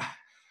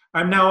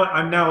 I'm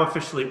now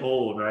officially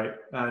old, right?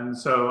 And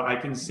so I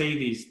can say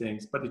these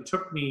things, but it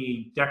took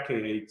me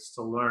decades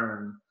to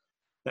learn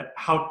that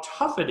how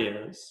tough it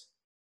is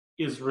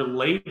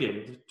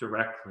related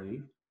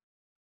directly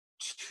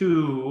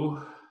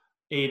to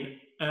a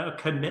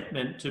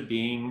commitment to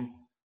being,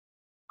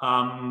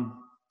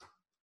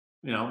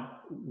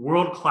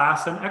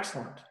 world-class and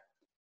excellent.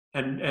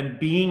 And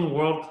being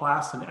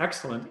world-class and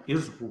excellent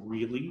is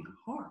really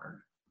hard,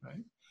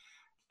 right?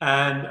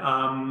 And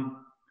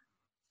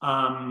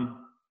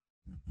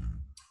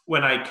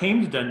when I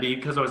came to Dundee,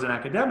 because I was an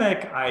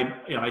academic,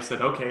 I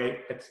said, okay,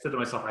 I said to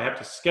myself, I have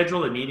to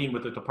schedule a meeting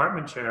with the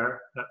department chair,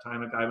 at that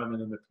time a guy by the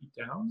name of Pete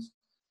Downs.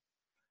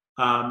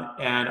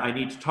 And I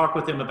need to talk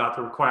with him about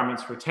the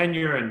requirements for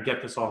tenure and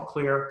get this all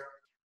clear.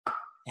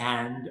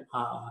 And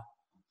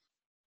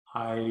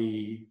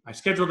I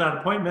scheduled that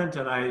appointment,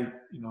 and I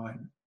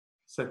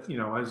said,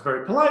 I was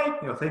very polite,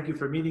 thank you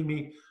for meeting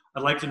me.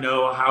 I'd like to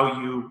know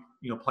how you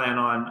plan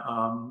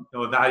on,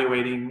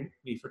 evaluating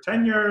me for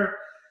tenure,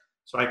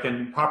 so I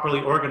can properly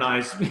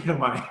organize,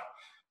 my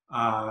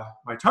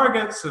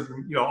targets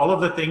and, all of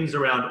the things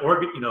around,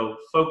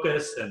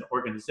 focus and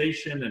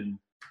organization and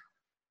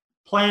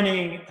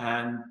planning.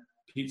 And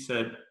Pete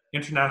said,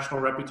 international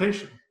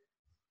reputation.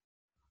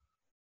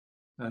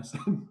 And I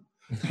said,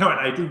 and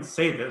I didn't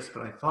say this,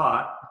 but I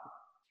thought,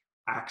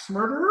 axe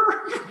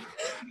murderer?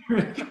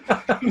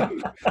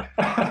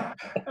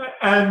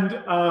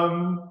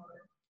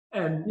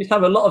 and you'd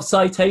have a lot of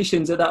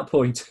citations at that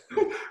point.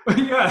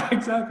 Yeah,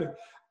 exactly.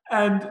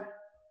 And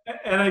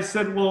I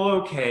said, well,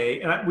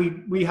 okay.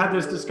 And we had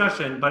this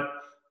discussion, but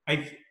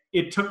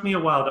it took me a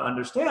while to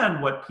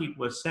understand what Pete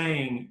was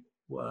saying.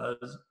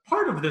 Was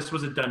part of this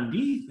was a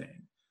Dundee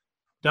thing.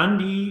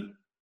 Dundee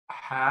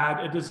had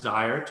a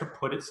desire to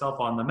put itself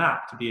on the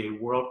map, to be a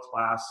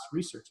world-class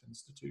research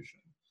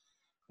institution.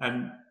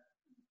 And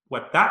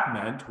what that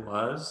meant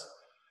was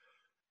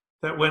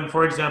that when,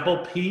 for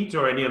example, Pete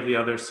or any of the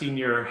other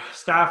senior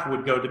staff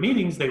would go to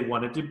meetings, they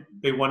wanted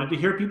to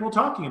hear people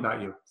talking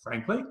about you,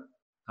 frankly.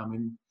 I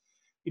mean,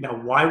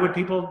 why would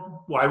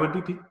people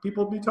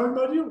be talking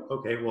about you?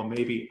 Okay, well,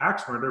 maybe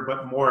axe murder,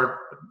 but more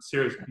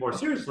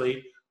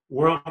seriously,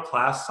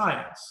 world-class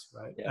science,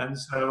 right? Yeah. And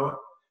so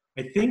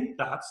I think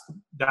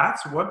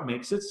that's what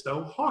makes it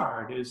so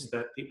hard, is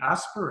that the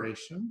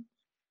aspiration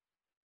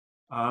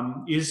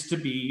is to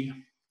be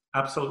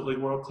absolutely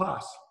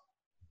world-class.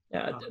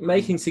 Yeah,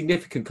 making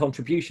significant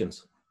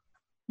contributions.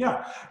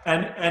 Yeah,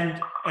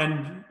 and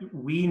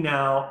we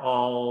now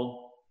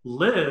all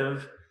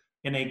live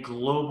in a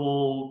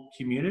global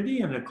community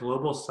and a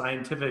global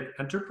scientific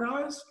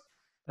enterprise,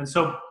 and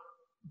so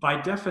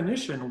by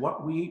definition,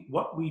 what we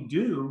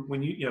do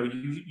when you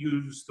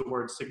use the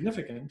word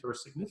significant or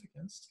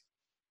significance,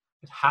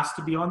 it has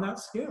to be on that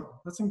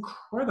scale. That's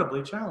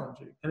incredibly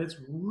challenging, and it's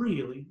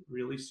really,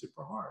 really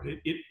super hard.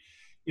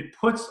 It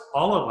puts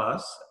all of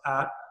us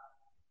at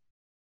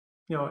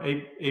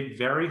a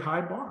very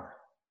high bar.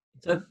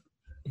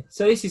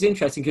 So this is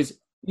interesting, because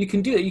you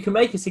can do it. You can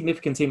make a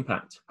significant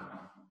impact,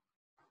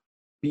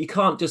 but you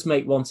can't just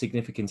make one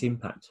significant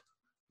impact.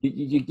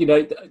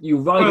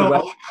 You ride a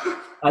wave,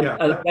 and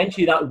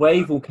eventually that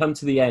wave will come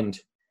to the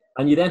end,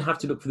 and you then have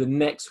to look for the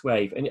next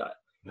wave, and you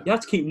have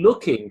to keep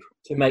looking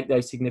to make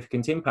those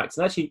significant impacts.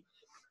 And actually,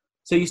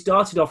 so you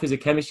started off as a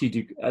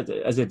chemistry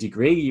as a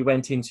degree. You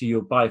went into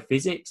your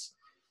biophysics.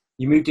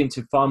 You moved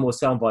into far more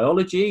cell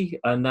biology,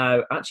 and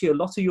now actually a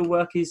lot of your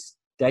work is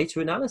data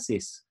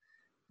analysis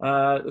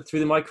through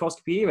the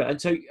microscopy era.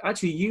 And so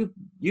actually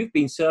you've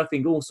been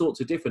surfing all sorts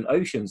of different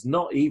oceans,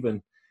 not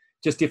even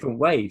just different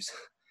waves.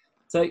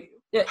 So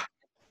yeah,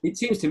 it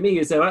seems to me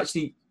as though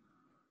actually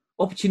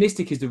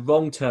opportunistic is the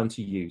wrong term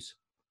to use,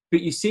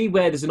 but you see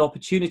where there's an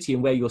opportunity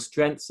and where your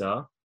strengths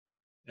are,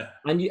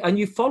 and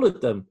you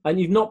followed them, and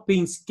you've not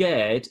been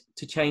scared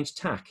to change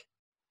tack.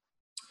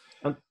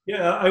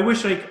 Yeah, I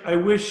wish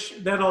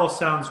that all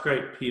sounds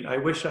great, Pete. I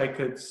wish I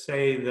could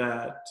say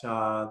that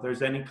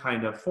there's any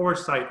kind of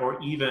foresight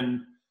or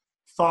even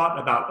thought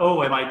about,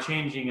 oh, am I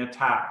changing a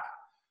tack?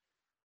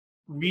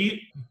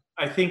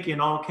 I think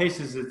in all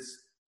cases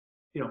it's,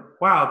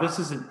 wow, this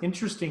is an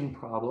interesting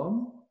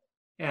problem,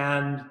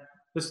 and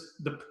this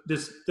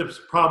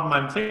problem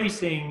I'm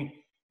facing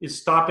is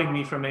stopping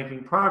me from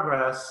making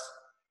progress,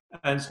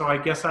 and so I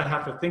guess I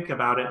have to think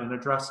about it and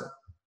address it.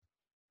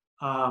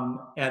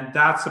 And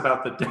that's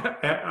about the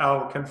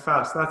I'll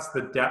confess, that's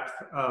the depth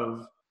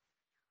of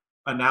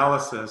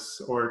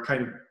analysis or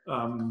kind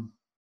of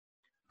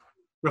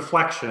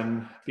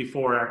reflection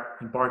before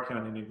embarking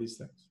on any of these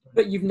things.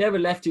 But you've never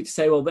left it to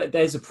say, well,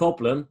 there's a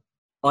problem,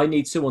 I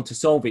need someone to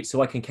solve it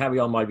so I can carry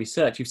on my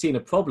research. You've seen a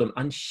problem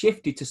and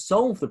shifted to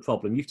solve the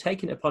problem. You've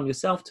taken it upon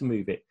yourself to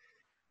move it.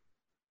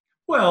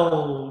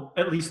 Well,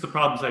 at least the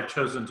problems I've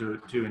chosen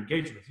to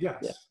engage with, yes,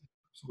 Yeah.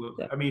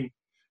 absolutely. Yeah. I mean,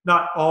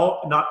 not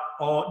all,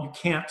 you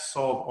can't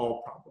solve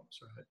all problems,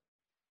 right?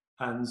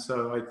 And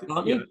so I think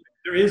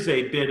there is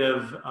a bit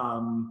of,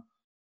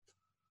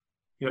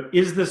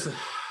 is this,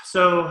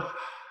 so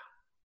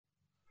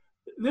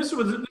this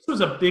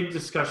was a big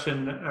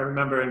discussion, I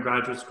remember in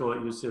graduate school at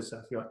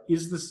UCSF,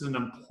 is this an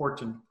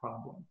important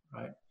problem,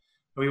 right?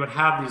 We would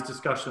have these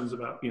discussions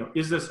about,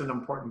 is this an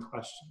important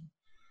question?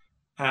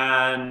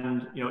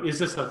 And, is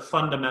this a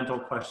fundamental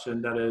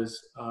question that is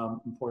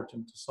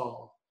important to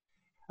solve?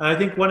 And I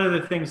think one of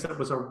the things that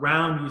was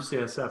around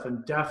UCSF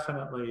and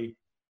definitely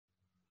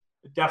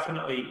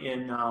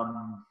in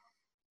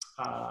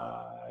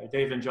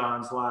Dave and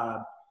John's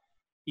lab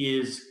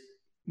is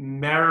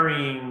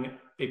marrying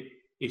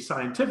a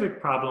scientific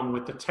problem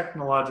with the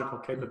technological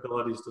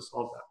capabilities to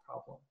solve that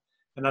problem,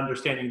 and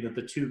understanding that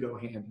the two go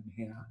hand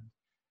in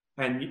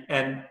hand.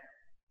 And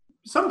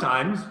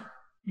sometimes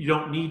you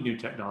don't need new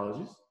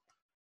technologies,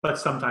 but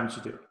sometimes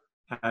you do.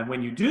 And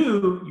when you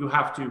do,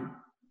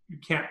 you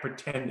can't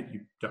pretend that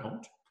you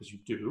don't, because you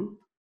do.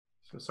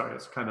 So sorry,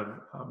 it's kind of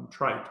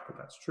trite, but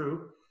that's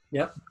true.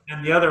 Yep.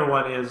 And the other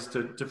one is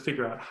to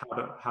figure out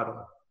how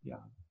to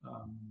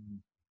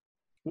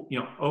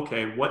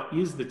okay, what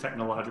is the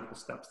technological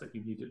steps that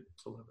you need to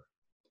deliver?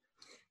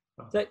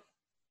 So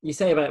you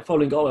say about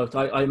following,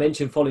 I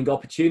mentioned following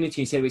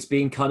opportunity, so it's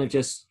been kind of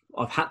just,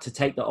 I've had to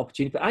take that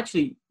opportunity, but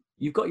actually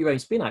you've got your own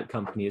spin-out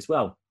company as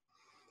well.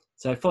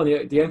 So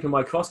following the open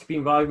microscopy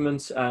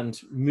environment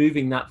and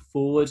moving that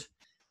forward.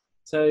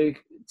 So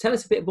tell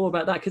us a bit more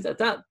about that, because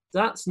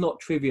that's not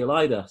trivial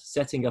either,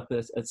 setting up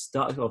a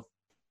start of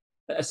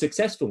a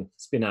successful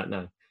spin-out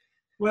now.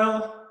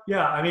 Well,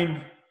 yeah, I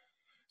mean,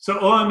 so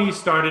OME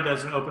started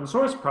as an open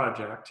source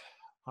project,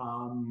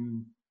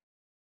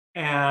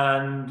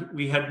 and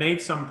we had made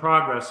some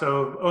progress.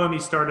 So OME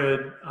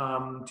started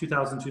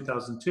 2000,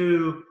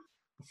 2002.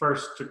 The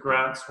first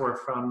grants were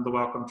from the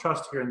Wellcome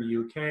Trust here in the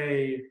UK,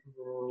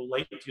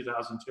 late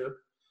 2002.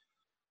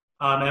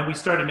 And we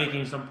started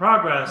making some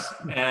progress,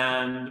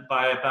 and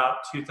by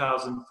about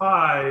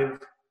 2005,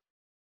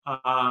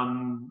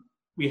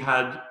 we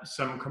had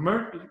some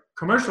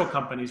commercial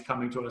companies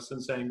coming to us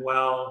and saying,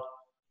 well,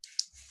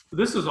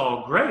 this is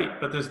all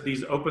great, but there's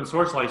these open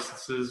source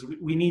licenses.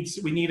 We need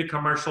a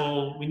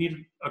commercial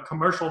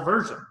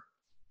version.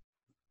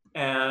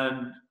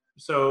 And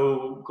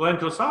so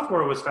Glencoe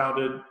Software was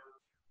founded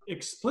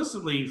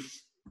explicitly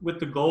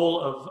with the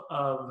goal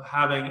of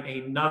having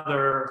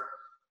another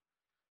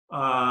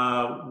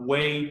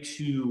way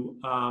to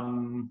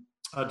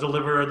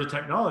deliver the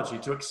technology,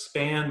 to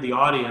expand the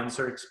audience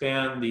or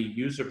expand the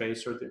user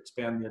base or to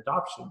expand the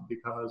adoption,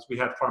 because we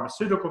had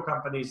pharmaceutical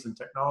companies and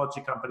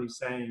technology companies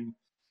saying,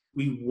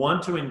 we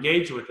want to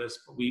engage with this,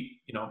 but we,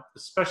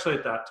 especially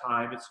at that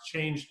time, it's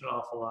changed an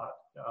awful lot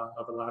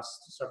over the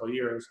last several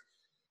years.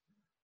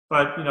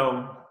 But,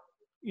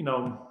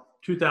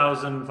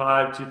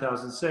 2005,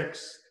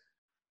 2006,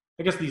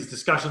 I guess these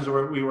discussions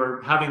we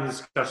were having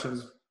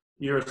discussions a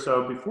year or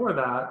so before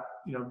that,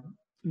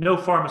 no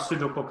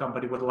pharmaceutical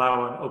company would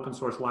allow an open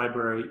source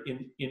library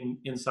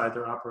inside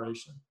their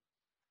operation.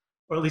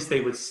 Or at least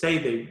they would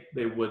say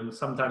they wouldn't.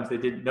 Sometimes they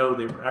didn't know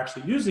they were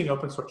actually using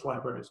open source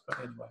libraries, but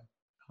anyway.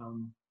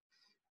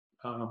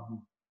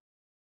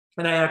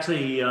 And I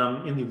actually,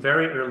 in the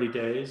very early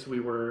days, we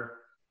were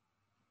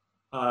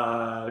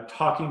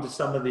talking to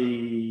some of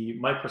the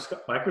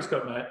microscope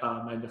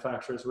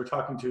manufacturers. We're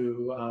talking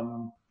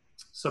to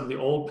some of the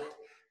old,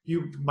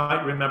 you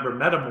might remember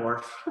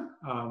Metamorph.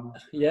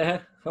 Yeah,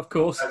 of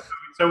course.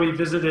 So we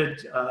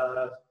visited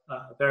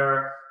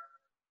their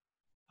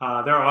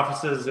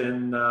offices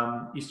in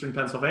Eastern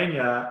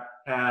Pennsylvania,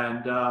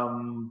 and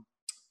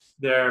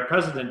their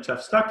president,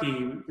 Jeff Stuckey,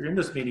 we were in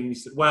this meeting. He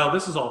said, well,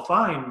 this is all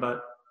fine,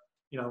 but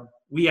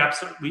we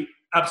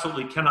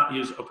absolutely cannot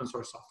use open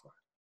source software.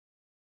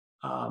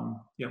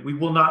 We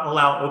will not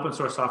allow open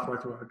source software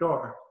through our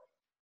door.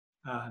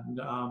 And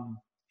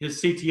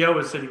his CTO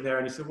was sitting there,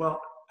 and he said,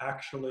 well,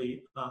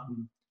 actually,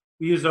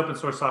 we use open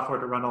source software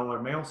to run all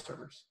our mail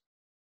servers.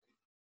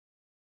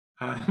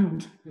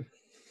 And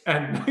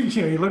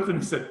he looked at me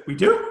and said, we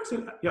do? I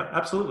said, yeah,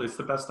 absolutely. It's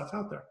the best stuff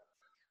out there.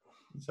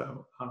 And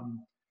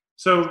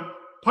so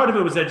part of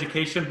it was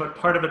education, but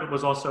part of it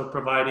was also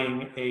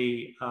providing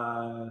a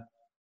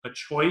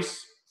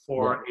choice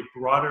for a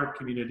broader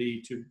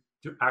community to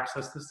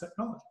access this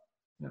technology.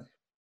 Yeah.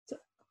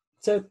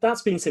 So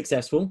that's been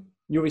successful.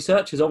 Your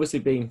research has obviously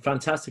been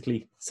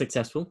fantastically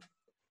successful.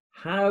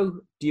 How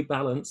do you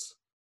balance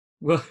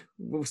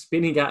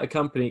spinning out a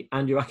company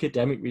and your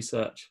academic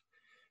research?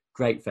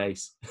 Great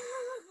face.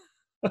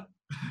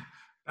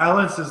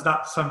 balance is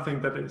not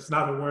something that it's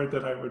not a word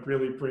that I would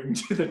really bring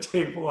to the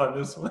table on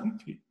this one.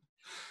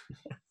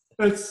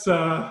 It's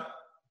how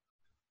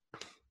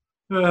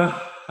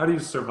do you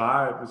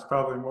survive is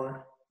probably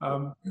more.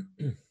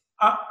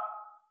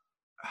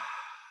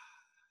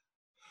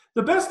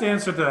 The best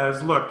answer to that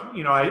is, look,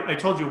 I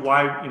told you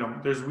why,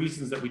 there's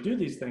reasons that we do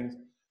these things.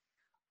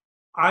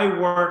 I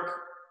work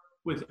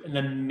with an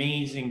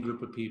amazing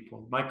group of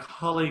people. My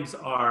colleagues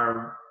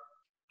are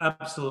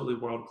absolutely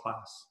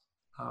world-class.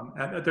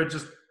 And they're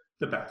just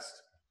the best.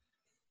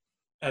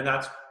 And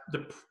that's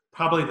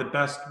probably the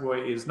best way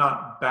is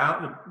not,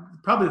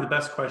 probably the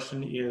best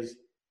question is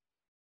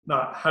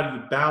not how do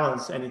you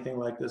balance anything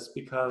like this,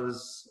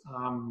 because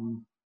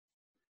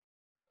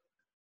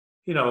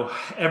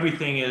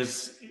everything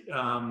is,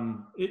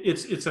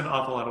 it's an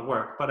awful lot of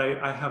work, but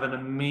I have an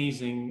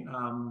amazing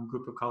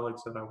group of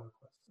colleagues that I work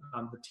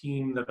with. The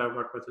team that I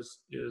work with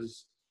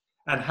is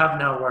and have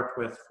now worked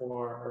with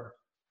for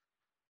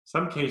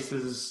some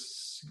cases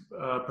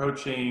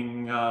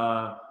approaching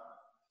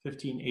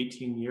 15,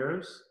 18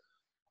 years,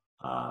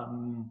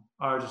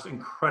 are just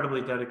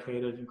incredibly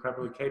dedicated,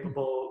 incredibly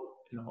capable,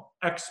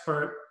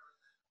 expert,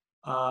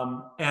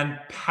 and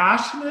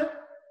passionate.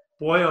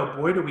 Boy, oh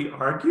boy, do we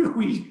argue.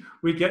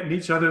 We get in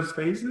each other's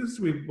faces.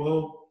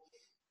 We'll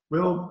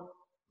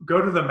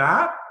go to the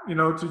mat,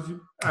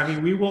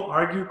 we will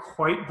argue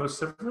quite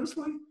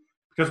vociferously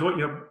because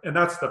and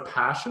that's the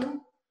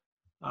passion.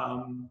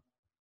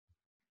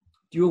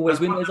 Do you always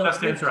win those? That's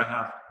the best answer I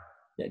have.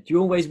 Yeah. Do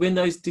you always win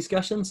those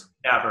discussions?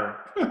 Never.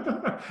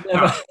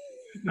 Never.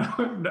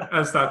 No,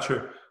 that's not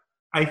true.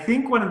 I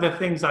think one of the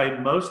things I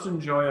most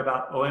enjoy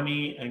about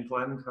OME and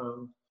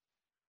Glencoe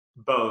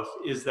both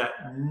is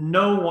that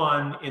no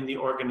one in the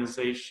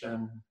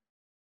organization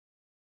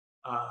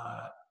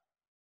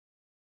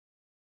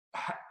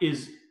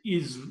is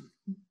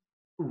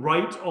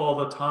right all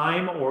the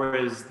time, or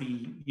is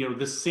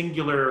the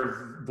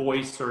singular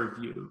voice or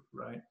view,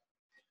 right?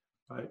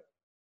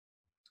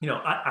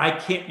 I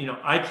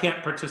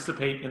can't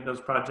participate in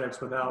those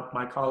projects without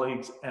my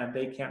colleagues, and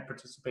they can't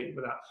participate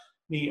without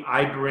me.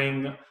 I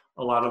bring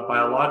a lot of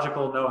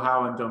biological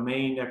know-how and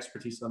domain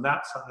expertise on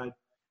that side.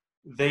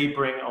 They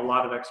bring a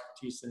lot of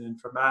expertise in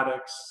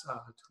informatics,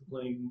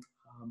 tooling.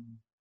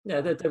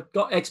 They've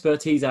got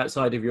expertise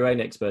outside of your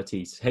own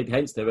expertise.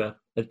 Hence, they're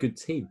a good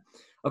team.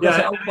 I've got to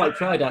say, I'm quite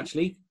proud,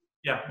 actually.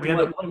 Yeah. One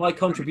of my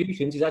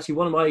contributions is actually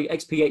one of my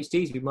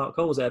ex-PhDs with Mark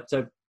Coles there.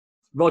 So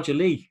Roger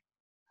Lee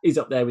is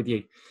up there with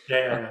you.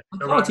 Yeah. I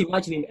can't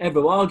imagine him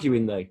ever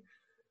arguing, though.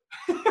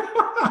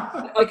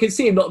 I can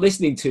see him not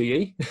listening to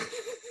you.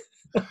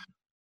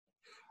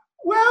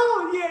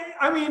 Well, yeah,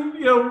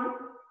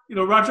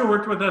 Roger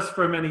worked with us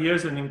for many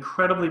years and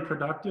incredibly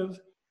productive.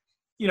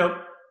 We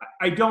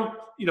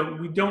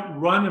don't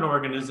run an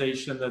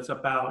organization that's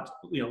about,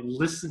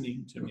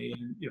 listening to me.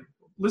 And,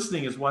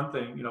 listening is one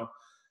thing,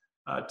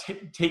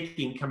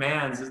 taking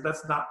commands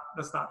that's not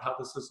how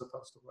this is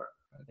supposed to work.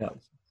 Right? Yeah.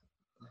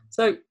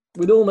 So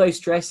with all those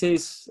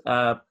stresses,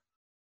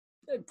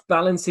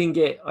 balancing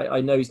it, I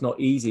know is not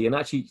easy. And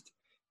actually,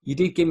 you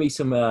did give me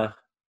some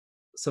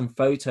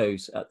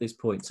photos at this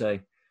point. So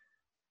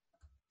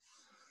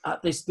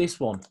at this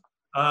one,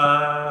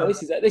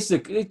 this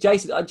is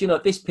Jason. Do you know,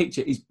 this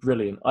picture is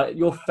brilliant.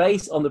 Your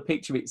face on the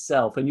picture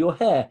itself and your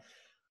hair,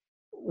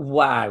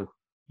 wow,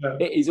 yeah.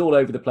 It is all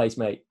over the place,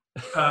 mate.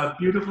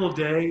 Beautiful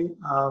day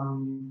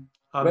on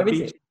Where the is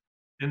beach it?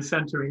 in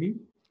Santorini,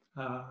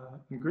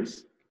 in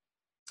Greece.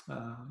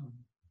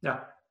 Yeah,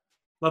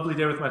 lovely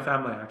day with my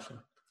family, actually.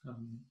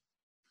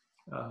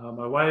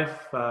 My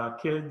wife,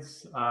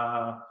 kids,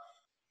 my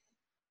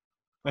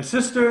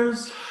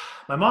sisters,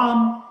 my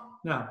mom.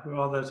 Yeah, we're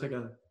all there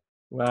together.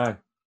 Wow.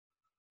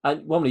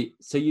 And Womley,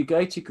 so you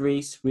go to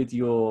Greece with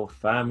your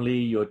family,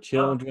 your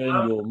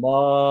children, your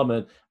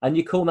mom, and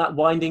you call that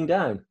winding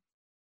down?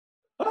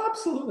 Oh,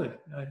 absolutely.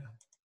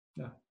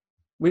 Yeah.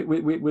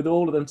 With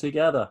all of them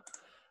together.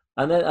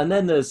 And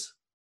then there's...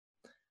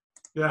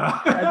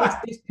 Yeah.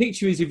 This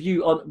picture is of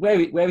you on...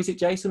 Where is it,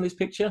 Jason, this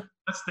picture?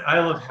 That's the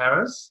Isle of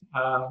Harris,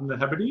 in the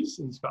Hebrides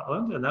in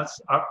Scotland, and that's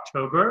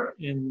October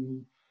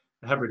in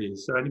the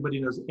Hebrides. So anybody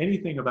knows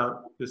anything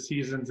about the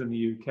seasons in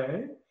the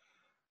UK,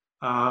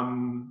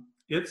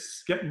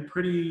 it's getting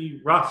pretty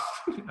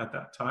rough at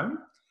that time.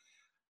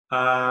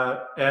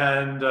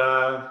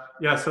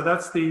 So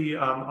that's the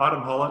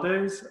autumn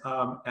holidays,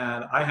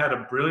 and I had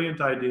a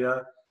brilliant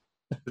idea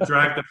to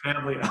drag the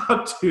family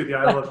out to the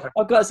Isle of Harris.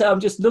 I've got to say, I'm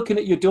just looking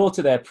at your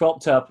daughter there,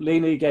 propped up,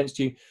 leaning against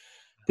you,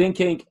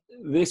 thinking,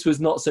 this was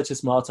not such a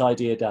smart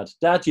idea, Dad.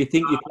 Dad, you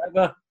think you're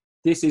clever?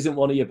 This isn't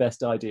one of your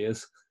best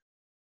ideas.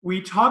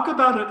 We talk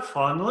about it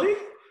fondly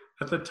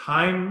at the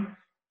time,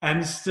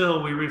 and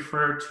still we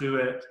refer to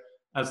it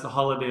as the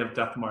holiday of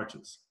death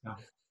marches.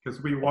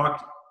 Because we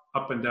walked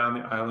up and down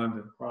the island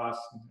and across,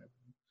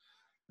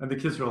 and the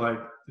kids were like,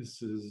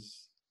 this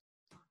is...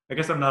 I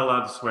guess I'm not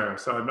allowed to swear,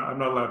 so I'm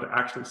not allowed to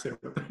actually say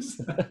what they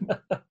said.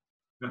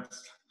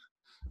 Yes.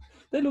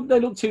 They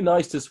look too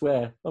nice to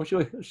swear. I'm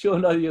sure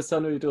neither your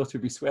son or your daughter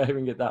would be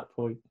swearing at that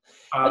point.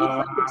 And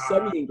he looks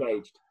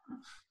semi-engaged.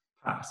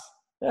 Pass.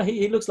 Yeah,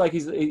 he looks like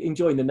he's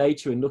enjoying the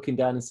nature and looking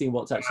down and seeing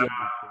what's actually.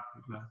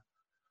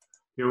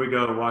 Here we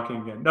go,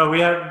 walking again. No,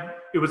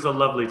 it was a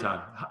lovely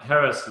time.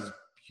 Harris is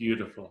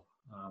beautiful.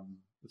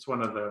 It's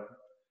one of the.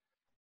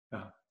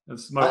 Yeah,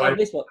 it's my wife.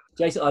 This one,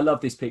 Jason, I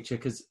love this picture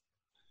because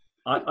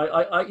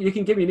you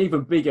can give me an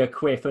even bigger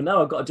quiff, and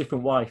now I've got a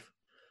different wife.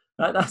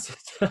 That's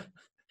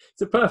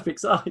it's a perfect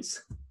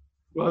size.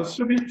 Well,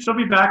 she'll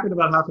be back in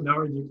about half an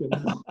hour. You can.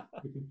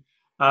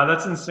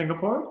 That's in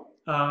Singapore.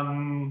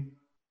 And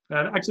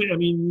actually, I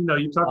mean,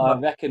 you talk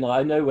about.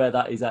 I know where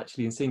that is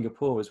actually in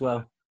Singapore as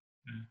well.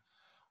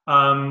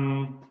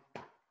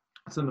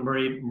 It's in the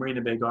Marina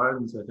Bay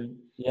Gardens, I think.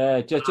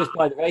 Yeah, just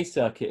by the race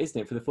circuit,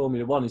 isn't it? For the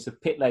Formula One, it's the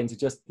pit lanes are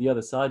just the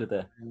other side of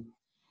there.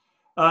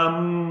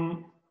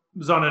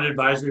 Was on an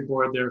advisory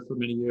board there for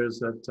many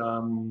years at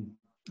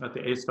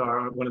the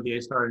A-Star, one of the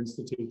A-Star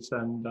institutes,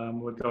 and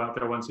would go out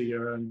there once a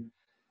year. And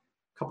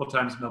a couple of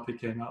times Milky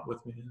came out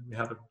with me, and we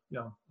had a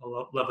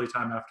lovely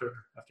time after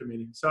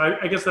meeting. So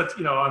I guess that's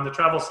on the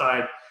travel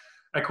side,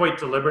 I quite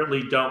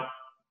deliberately don't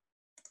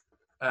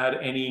add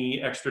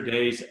any extra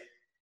days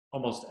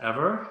almost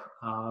ever,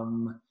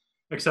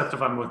 except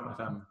if I'm with my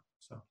family.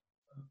 So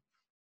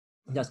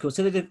that's cool.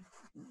 So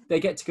they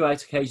get to go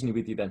out occasionally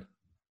with you then?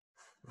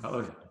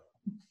 Oh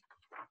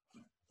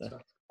yeah.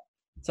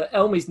 So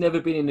Elmie's never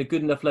been in a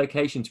good enough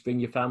location to bring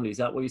your family. Is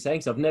that what you're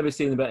saying? So I've never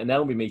seen them at an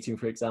Elmie meeting,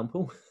 for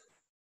example.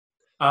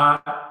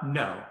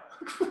 No.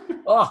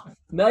 Oh,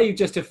 now you've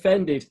just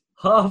offended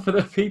half of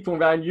the people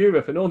around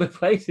Europe and all the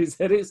places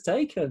that it's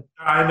taken.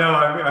 I know.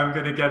 I'm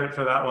going to get it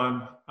for that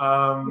one.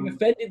 You've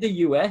offended the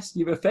US.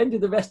 You've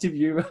offended the rest of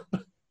Europe.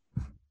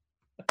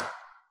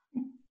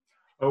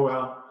 Oh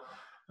well.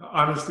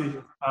 Honestly,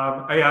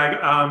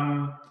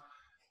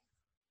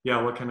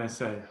 yeah. What can I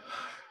say?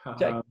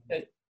 Okay.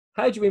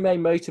 How do you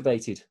remain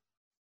motivated?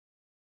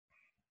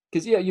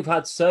 Because you've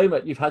had so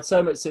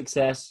much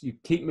success. You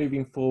keep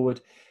moving forward.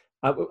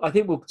 I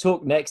think we'll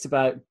talk next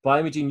about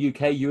Bioimaging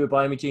UK,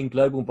 Eurobioimaging,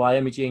 Global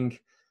Bioimaging.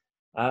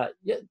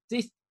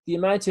 The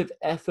amount of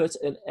effort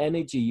and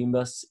energy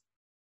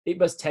it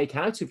must take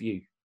out of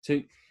you.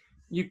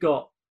 You've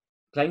got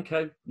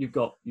Glencoe, you've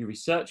got your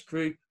research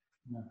group,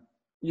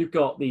 you've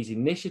got these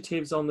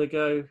initiatives on the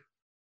go.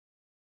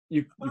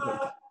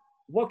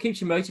 What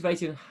keeps you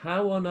motivated, and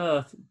how on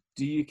earth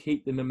do you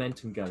keep the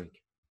momentum going?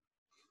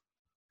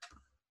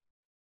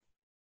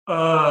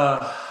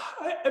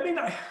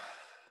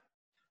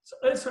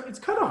 It's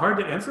kind of hard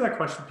to answer that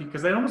question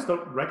because I almost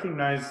don't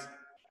recognize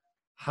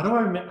I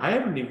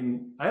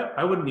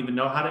wouldn't even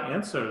know how to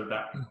answer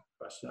that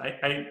question.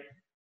 I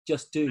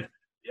just do.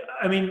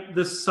 I mean,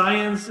 the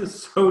science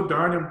is so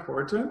darn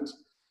important.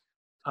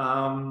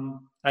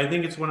 I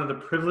think it's one of the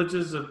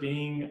privileges of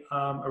being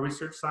a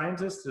research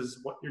scientist is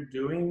what you're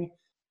doing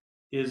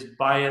is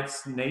by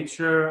its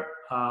nature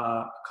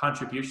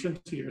contribution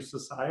to your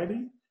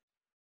society.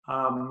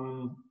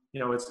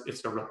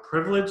 It's a real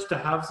privilege to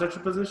have such a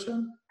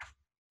position.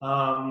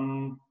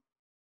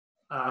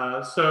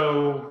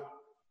 So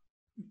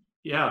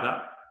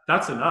yeah,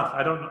 that's enough.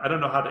 I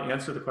don't know how to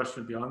answer the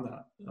question beyond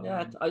that.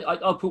 Yeah,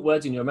 I'll put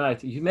words in your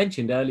mouth. You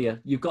mentioned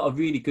earlier you've got a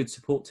really good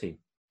support team.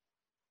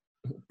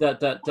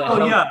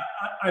 Yeah,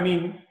 I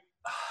mean,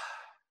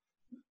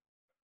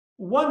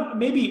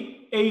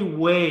 maybe a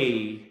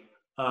way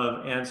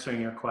of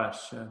answering your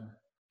question.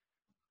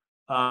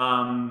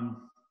 I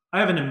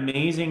have an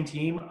amazing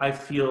team. I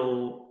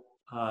feel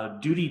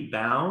duty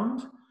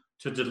bound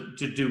to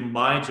do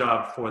my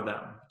job for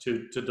them,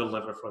 to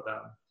deliver for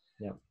them.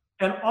 Yeah.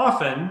 And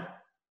often,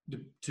 if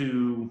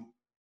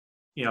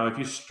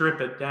you strip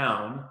it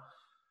down,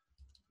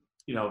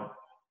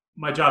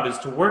 my job is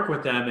to work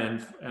with them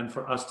and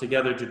for us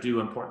together to do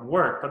important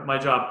work. But my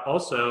job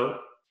also,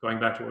 going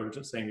back to what we were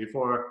just saying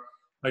before,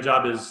 my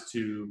job is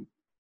to,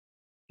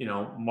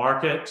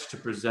 market, to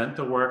present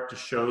the work, to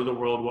show the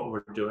world what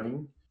we're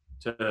doing,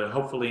 to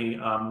hopefully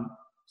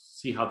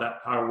see how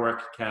our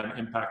work can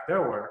impact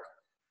their work.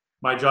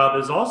 My job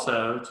is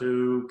also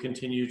to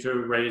continue to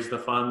raise the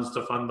funds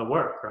to fund the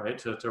work, right?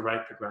 To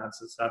write the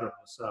grants, etc.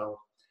 So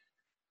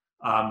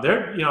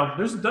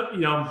there's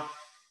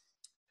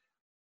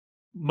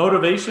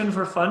motivation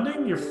for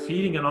funding. You're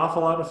feeding an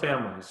awful lot of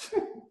families.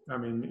 I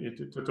mean,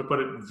 to put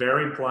it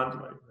very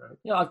bluntly. Right?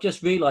 Yeah, I've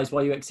just realised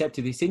why you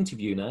accepted this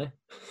interview now.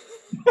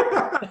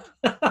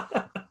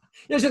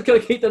 You're just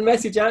going to keep the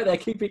message out there,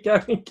 keep it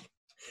going.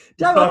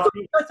 Damn, I thought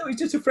it was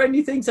just a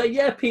friendly thing. Say,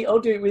 yeah, Pete, I'll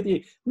do it with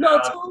you.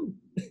 Not at all.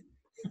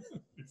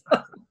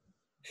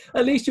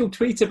 At least you'll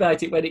tweet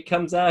about it when it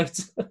comes out.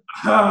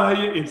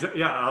 Yeah,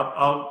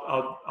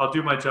 I'll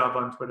do my job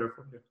on Twitter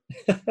for you.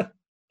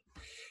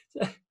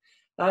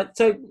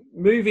 So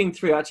moving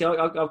through, actually,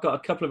 I've got a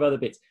couple of other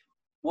bits.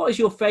 What is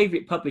your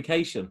favourite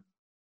publication?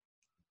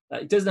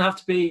 It doesn't have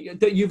to be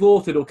that you've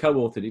authored or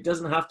co-authored. It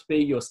doesn't have to be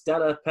your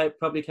stellar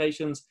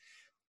publications.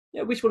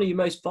 Yeah, which one are you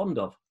most fond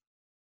of?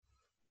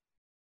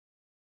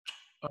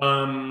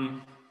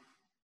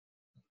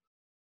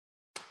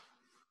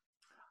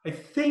 I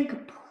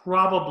think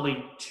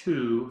probably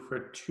two, for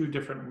two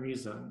different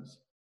reasons.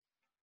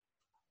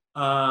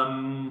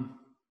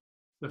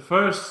 The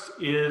first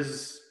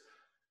is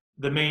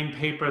the main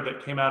paper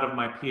that came out of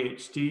my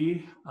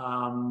PhD.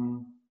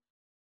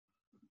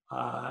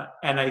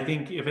 And I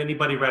think if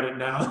anybody read it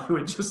now, it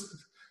would just,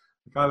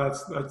 oh,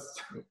 that's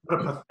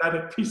what a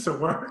pathetic piece of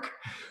work.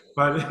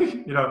 But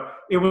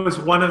it was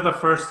one of the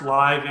first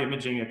live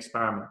imaging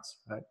experiments,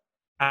 right?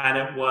 And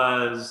it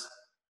was,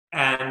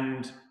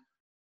 and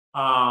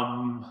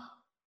I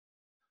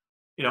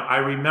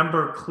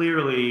remember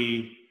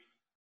clearly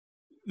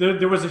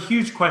there was a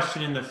huge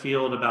question in the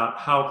field about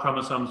how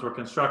chromosomes were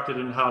constructed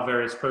and how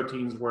various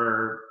proteins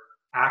were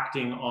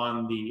acting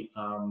on the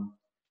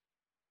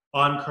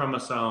on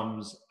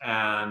chromosomes,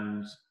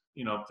 and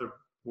there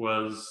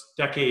was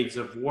decades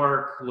of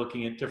work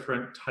looking at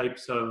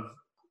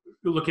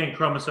looking at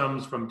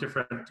chromosomes from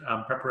different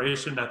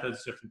preparation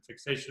methods, different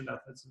fixation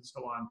methods, and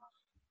so on.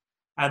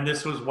 And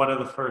this was one of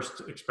the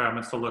first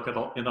experiments to look at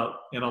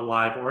in a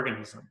live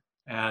organism,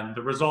 and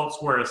the results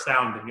were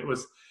astounding. It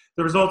was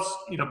the results,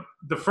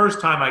 the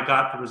first time I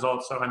got the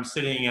results. So I'm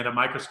sitting at a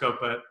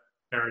microscope at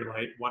very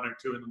late, 1 or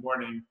 2 in the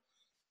morning,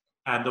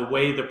 and the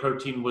way the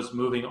protein was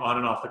moving on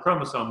and off the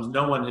chromosomes,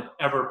 no one had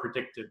ever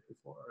predicted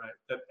before, right?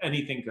 That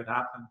anything could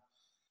happen.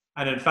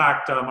 And in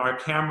fact, our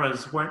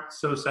cameras weren't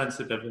so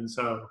sensitive, and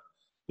so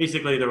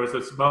basically there was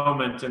this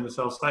moment in the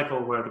cell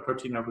cycle where the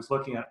protein I was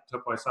looking at,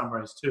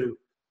 topoisomerase II,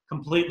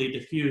 completely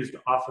diffused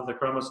off of the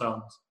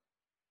chromosomes.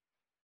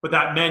 What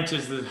that meant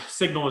is the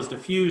signal was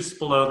diffused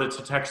below the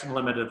detection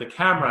limit of the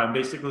camera, and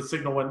basically the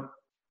signal went,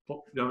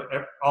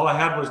 all I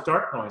had was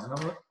dark noise.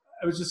 And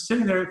I was just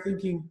sitting there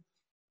thinking,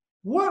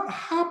 what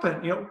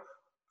happened?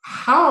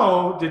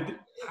 How did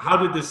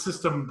this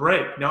system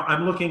break? Now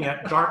I'm looking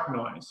at dark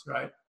noise,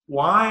 right?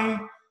 Why?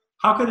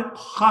 How could it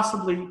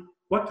possibly,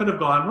 what could have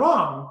gone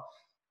wrong?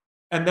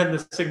 And then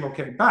the signal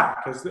came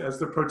back as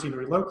the protein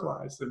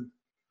relocalized. And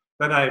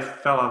then I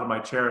fell out of my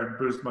chair and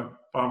bruised my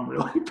bum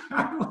really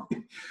badly.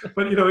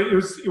 But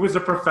it was a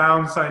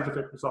profound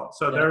scientific result.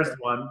 So there's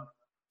one.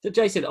 So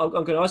Jason, I'm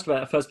going to ask about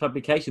that first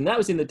publication. That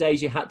was in the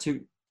days you had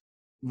to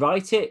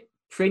write it,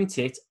 print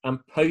it,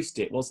 and post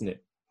it, wasn't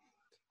it?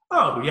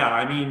 Oh yeah,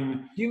 I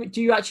mean,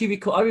 do you actually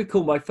recall? I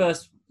recall my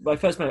first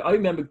moment. I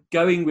remember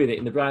going with it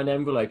in the brown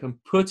envelope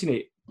and putting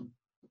it,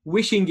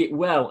 wishing it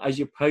well as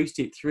you post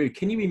it through.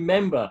 Can you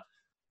remember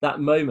that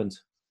moment?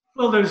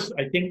 Well, there's,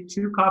 I think,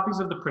 2 copies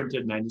of the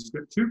printed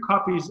manuscript, 2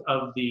 copies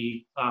of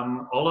the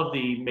all of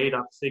the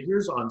made-up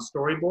figures on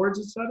storyboards,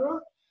 etc.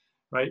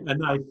 Right,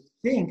 and I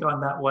think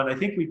on that one, I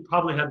think we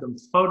probably had them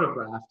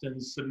photographed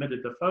and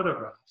submitted the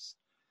photographs,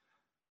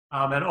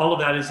 and all of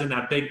that is in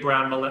that big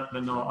brown manila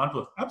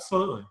envelope.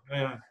 Absolutely,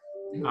 yeah.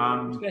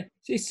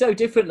 It's so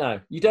different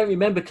now. You don't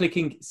remember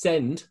clicking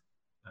send,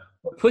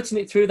 putting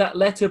it through that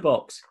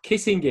letterbox,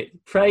 kissing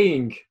it,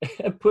 praying,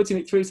 and putting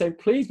it through, saying,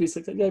 "Please be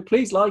successful.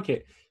 Please like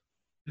it."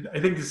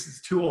 I think this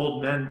is 2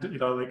 old men,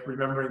 like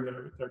remembering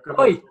their good.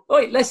 Oi,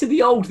 less of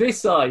the old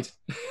this side.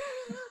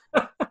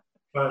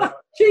 But,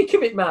 cheek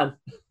of it, man.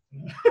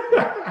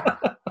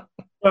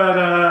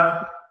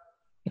 But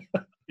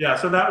yeah,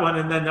 so that one,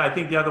 and then I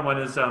think the other one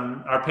is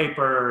our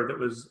paper that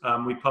was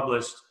we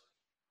published.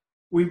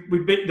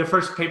 The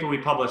first paper we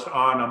published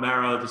on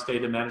Amaro, this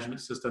data management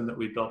system that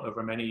we built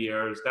over many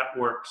years. That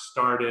work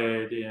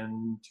started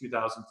in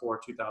 2004,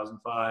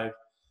 2005.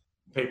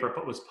 The paper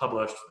was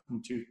published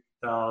in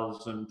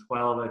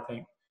 2012, I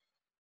think,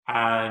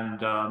 and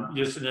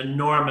just an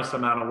enormous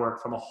amount of work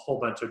from a whole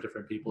bunch of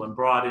different people, and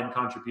brought in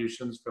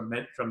contributions from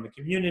the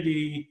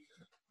community.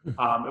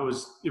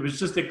 It was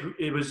just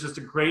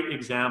a great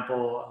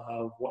example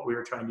of what we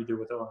were trying to do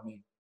with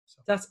OME. So.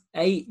 That's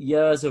 8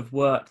 years of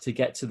work to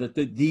get to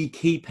the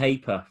key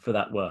paper for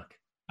that work.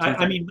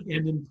 I mean,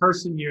 and in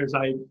person years,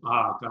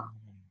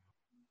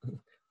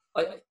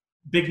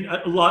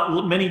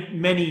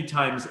 many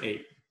times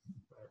 8.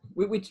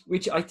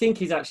 Which I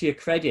think is actually a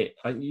credit.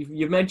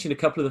 You've mentioned a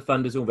couple of the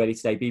funders already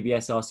today,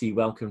 BBSRC,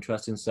 Wellcome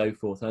Trust, and so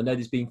forth. I know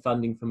there's been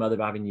funding from other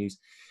avenues.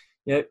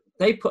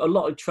 They put a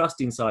lot of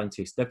trust in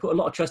scientists. They put a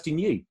lot of trust in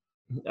you.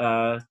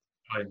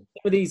 Some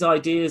of these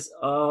ideas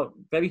are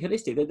very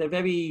holistic. They're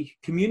very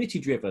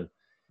community-driven.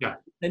 Yeah.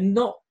 They're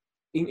not,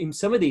 in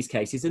some of these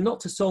cases, they're not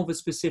to solve a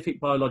specific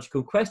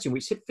biological question,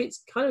 which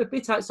fits kind of a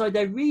bit outside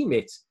their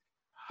remit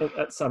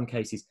at some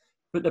cases.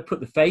 But they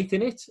put the faith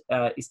in it.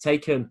 It's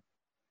taken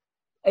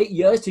 8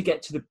 years to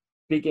get to the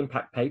big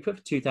impact paper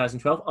for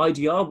 2012.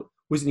 IDR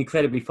was an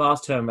incredibly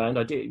fast turnaround.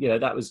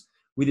 That was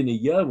within a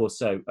year or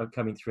so of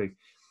coming through.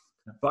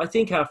 But I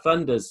think our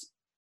funders,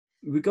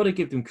 we've got to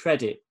give them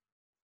credit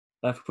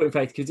for putting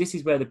faith, because this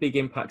is where the big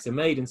impacts are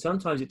made. And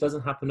sometimes it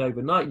doesn't happen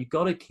overnight. You've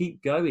got to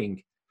keep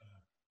going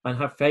and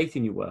have faith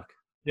in your work.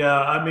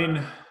 Yeah, I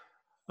mean,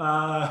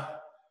 I've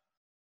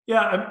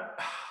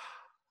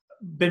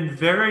been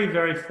very,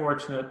 very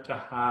fortunate to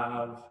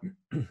have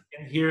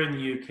here in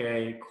the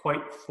UK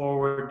quite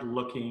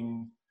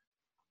forward-looking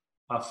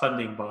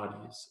funding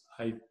bodies.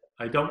 I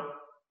don't,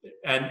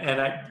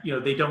 and I,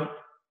 they don't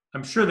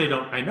I'm sure they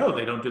don't, I know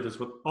they don't do this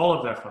with all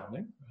of their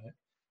funding, right?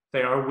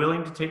 They are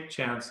willing to take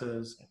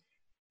chances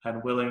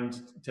and willing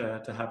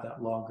to have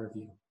that longer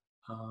view.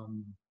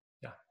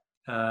 Yeah.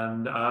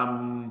 And,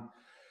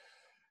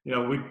 you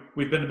know,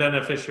 we've been a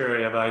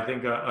beneficiary of, I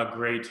think, a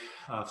great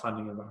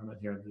funding environment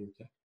here in the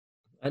UK.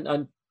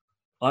 And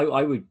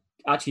I would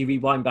actually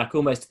rewind back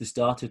almost to the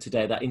start of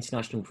today, that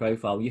international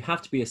profile. You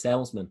have to be a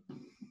salesman.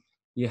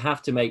 You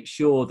have to make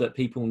sure that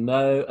people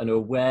know and are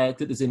aware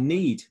that there's a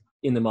need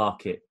in the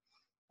market.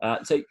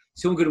 So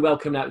someone good and well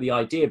coming out with the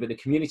idea, but the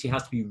community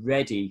has to be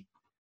ready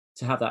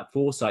to have that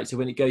foresight. So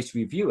when it goes to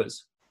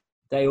reviewers,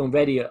 they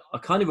already are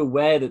kind of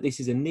aware that this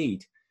is a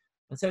need.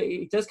 And so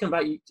it does come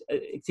back,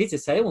 it is a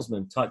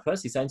salesman type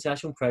person. It's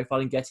international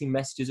profiling, getting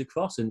messages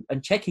across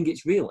and checking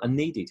it's real and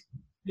needed.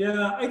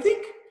 Yeah,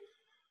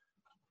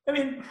 I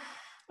mean,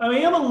 I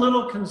am a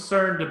little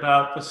concerned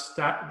about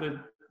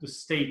the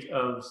state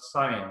of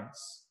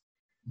science.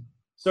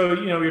 So,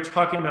 you know, you're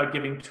talking about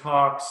giving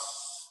talks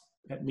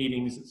at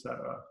meetings,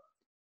 etc.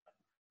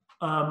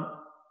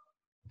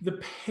 The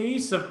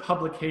pace of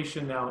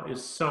publication now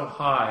is so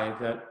high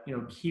that, you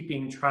know,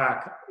 keeping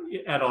track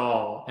at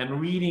all and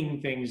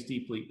reading things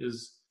deeply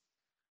is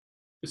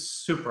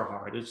super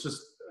hard. It's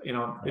just, you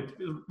know,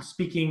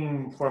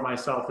 speaking for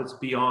myself, it's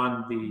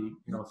beyond the, you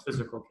know,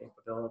 physical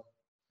capability.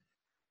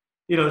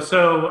 You know,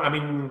 so, I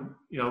mean,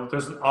 you know,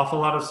 there's an awful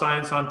lot of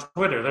science on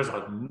Twitter. There's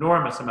an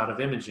enormous amount of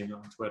imaging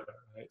on Twitter,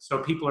 right? So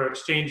people are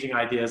exchanging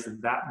ideas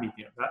in that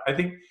medium. I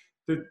think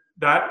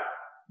that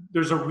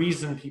there's a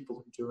reason people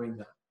are doing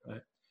that,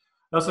 right?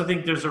 I also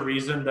think there's a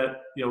reason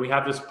that, you know, we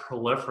have this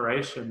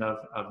proliferation of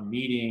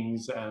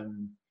meetings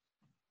and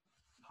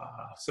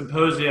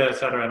symposia, et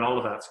cetera, and all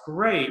of that's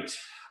great.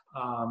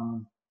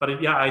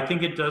 But yeah, I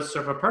think it does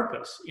serve a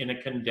purpose in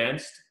a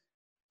condensed,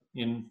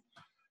 in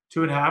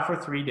 2.5 or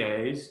 3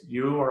 days,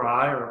 you or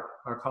I or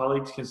our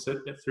colleagues can sit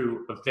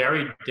through a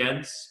very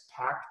dense,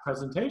 packed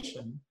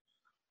presentation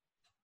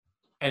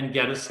and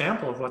get a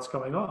sample of what's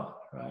going on,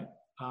 right?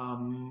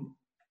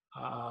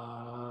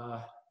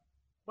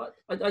 Well,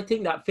 I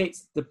think that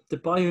fits the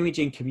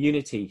bioimaging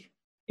community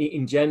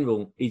in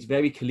general is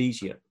very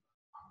collegiate.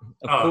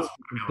 Of course,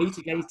 we compete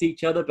against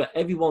each other, but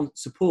everyone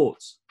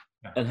supports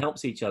and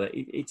helps each other.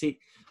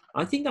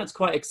 I think that's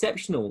quite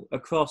exceptional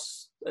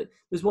across.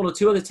 There's 1 or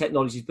 2 other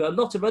technologies, but a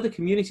lot of other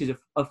communities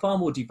are far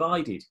more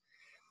divided.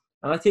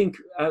 And I think,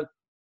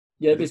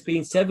 there's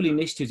been several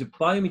initiatives.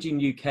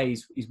 Bioimaging UK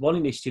is one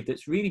initiative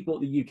that's really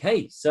brought the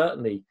UK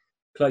certainly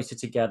closer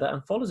together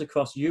and follows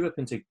across Europe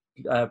into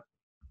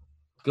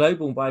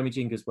global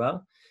bioimaging as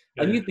well.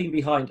 Yeah. And you've been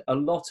behind a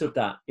lot of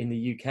that in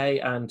the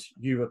UK and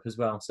Europe as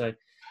well. So,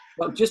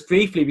 well, just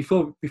briefly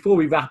before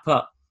we wrap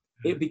up,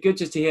 it'd be good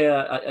just to hear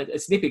a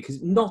snippet,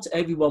 because not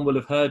everyone will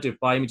have heard of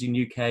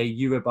Bioimaging UK,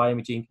 Euro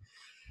Bioimaging,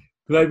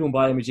 Global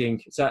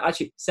Bioimaging. So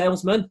actually,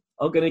 salesman,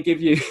 I'm going to give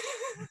you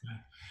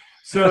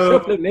a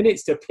couple of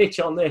minutes to pitch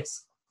on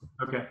this.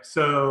 Okay,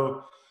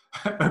 so,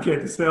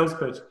 the sales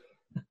pitch.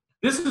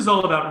 This is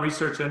all about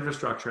research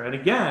infrastructure. And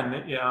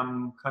again,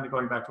 kind of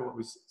going back to what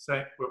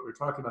we're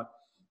talking about.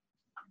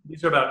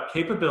 These are about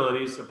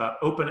capabilities, about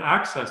open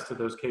access to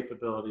those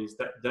capabilities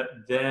that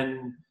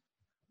then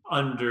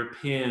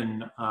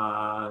underpin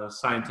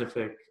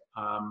scientific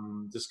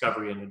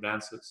discovery and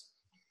advances.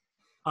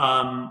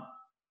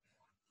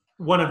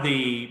 One of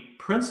the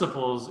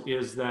principles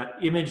is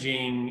that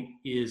imaging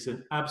is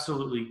an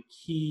absolutely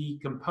key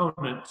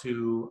component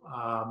to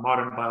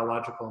modern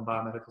biological and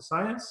biomedical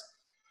science.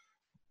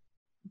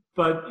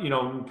 But, you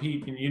know,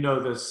 Pete, and you know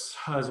this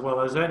as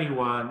well as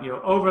anyone, you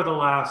know, over the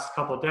last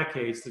couple of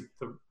decades, the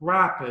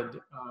rapid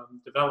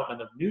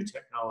development of new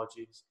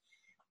technologies,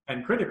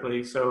 and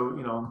critically, so,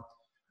 you know,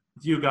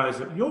 you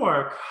guys at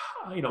York,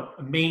 you know,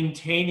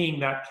 maintaining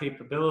that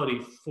capability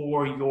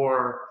for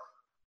your,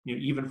 you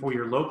know, even for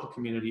your local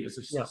community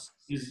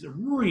is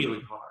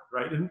really hard,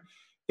 right? And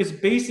it's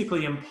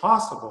basically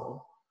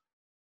impossible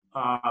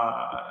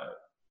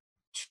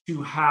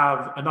to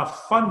have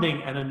enough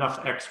funding and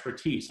enough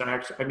expertise.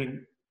 I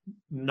mean,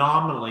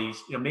 nominally,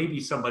 you know,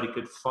 maybe somebody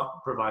could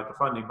provide the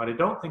funding, but I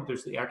don't think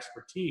there's the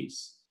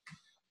expertise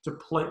to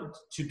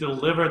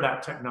deliver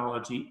that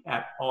technology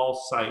at all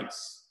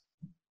sites,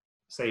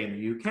 say in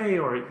the UK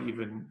or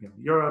even, you know,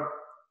 Europe,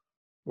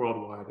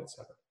 worldwide, et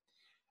cetera.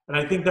 And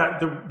I think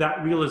that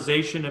that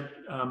realization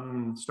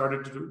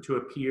started to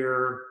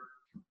appear,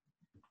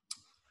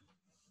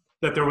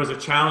 that there was a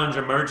challenge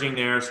emerging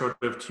there, sort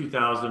of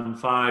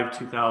 2005,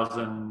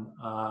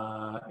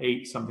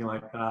 2008, something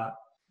like that.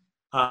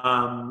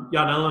 Jan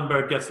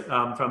Ellenberg gets,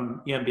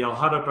 from EMBL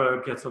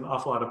Heidelberg, gets an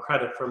awful lot of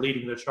credit for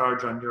leading the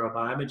charge on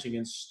neurobiomaging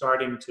and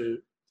starting to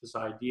this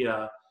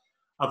idea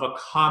of a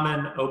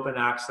common open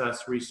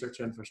access research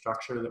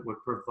infrastructure that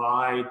would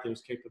provide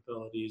those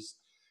capabilities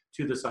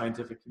to the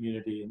scientific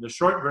community. And the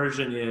short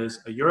version is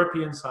a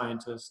European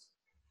scientist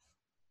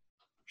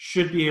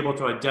should be able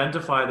to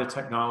identify the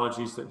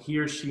technologies that he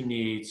or she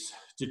needs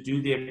to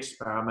do the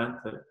experiment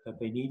that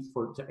they need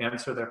to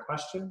answer their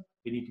question.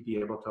 They need to be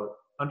able to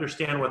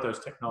understand what those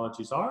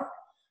technologies are.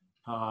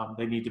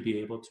 They need to be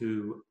able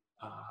to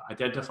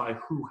identify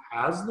who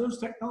has those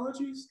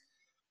technologies,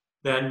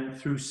 then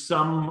through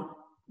some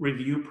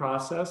review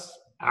process,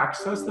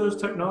 access those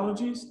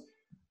technologies,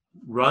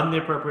 run the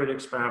appropriate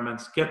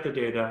experiments, get the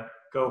data,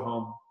 go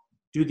home,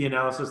 do the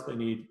analysis they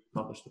need,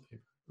 publish the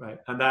paper, right?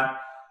 And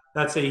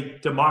that's a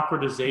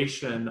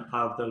democratization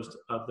of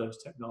those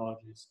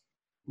technologies,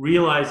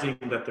 realizing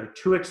that they're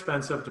too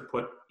expensive to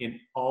put in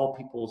all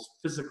people's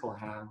physical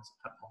hands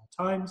at all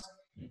times,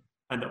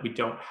 and that we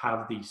don't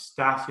have the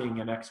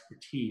staffing and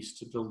expertise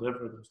to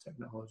deliver those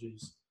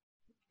technologies.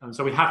 And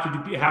so there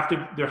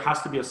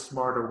has to be a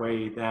smarter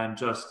way than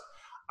just,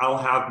 I'll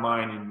have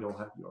mine and you'll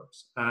have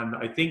yours. And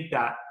I think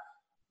that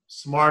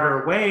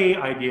smarter way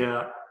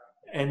idea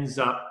ends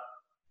up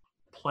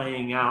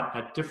playing out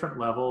at different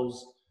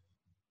levels,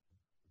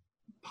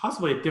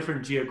 possibly at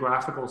different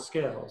geographical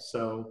scales.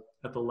 So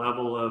at the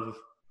level of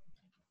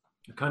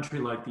a country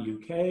like the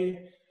UK,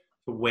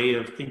 the way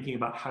of thinking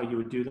about how you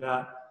would do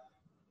that.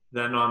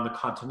 Then on the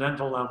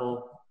continental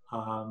level,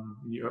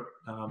 Europe,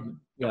 how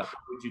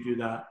would you do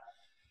that?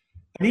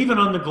 And even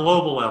on the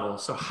global level,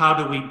 so how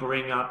do we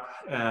bring up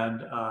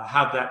and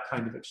have that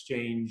kind of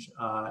exchange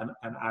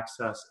and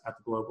access at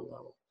the global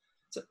level?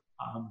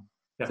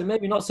 So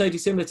maybe not so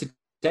dissimilar to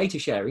data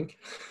sharing.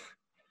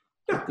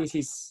 This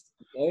is,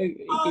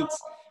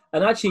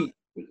 and actually,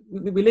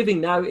 we're living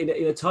now in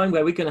a time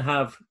where we've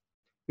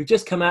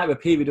just come out of a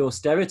period of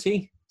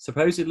austerity,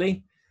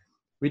 supposedly.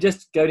 We're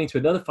just going into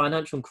another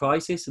financial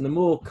crisis, and the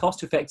more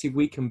cost effective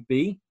we can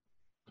be,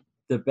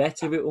 the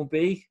better it will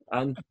be,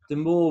 and the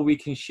more we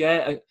can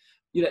share.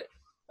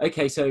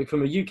 Okay, so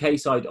from a UK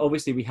side,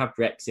 obviously we have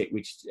Brexit,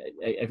 which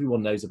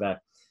everyone knows about.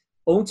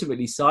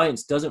 Ultimately,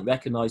 science doesn't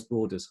recognise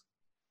borders,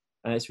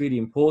 and it's really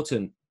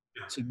important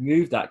to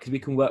move that, because we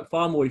can work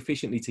far more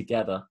efficiently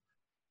together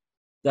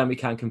than we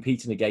can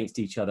competing against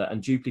each other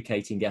and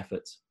duplicating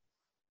efforts.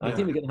 I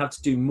think we're going to have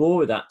to do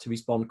more of that to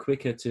respond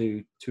quicker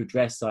to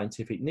address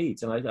scientific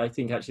needs. And I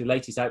think actually the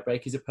latest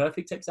outbreak is a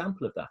perfect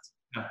example of that.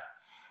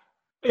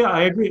 Yeah,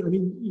 I agree. I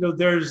mean,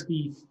 there's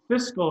the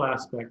fiscal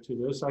aspect to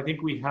this. I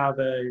think we have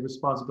a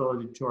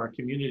responsibility to our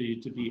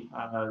community to be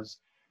as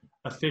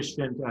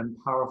efficient and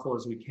powerful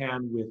as we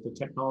can with the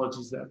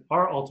technologies that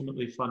are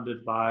ultimately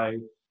funded by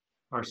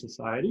our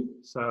society.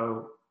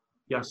 So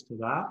yes to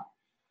that.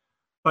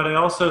 But I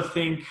also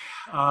think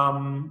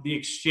the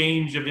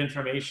exchange of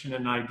information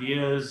and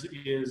ideas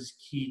is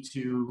key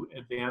to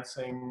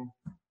advancing,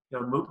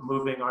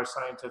 moving our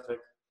scientific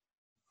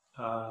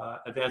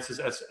advances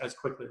as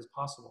quickly as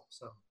possible.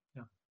 So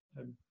yeah,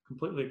 I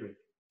completely agree.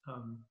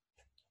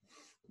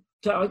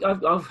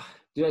 So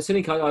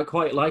something I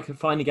quite like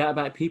finding out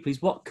about people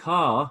is what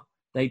car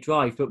they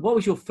drive. But what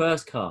was your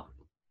first car?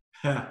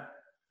 I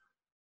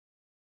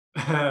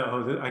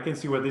can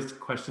see where these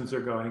questions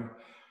are going.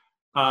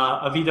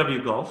 A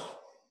VW Golf.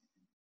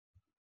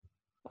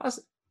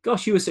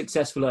 Gosh, you were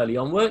successful early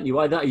on, weren't you?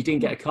 Why that you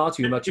didn't get a car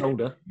till you were much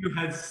older? You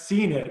had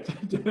seen it.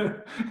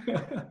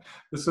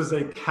 This was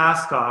a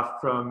cast off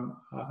from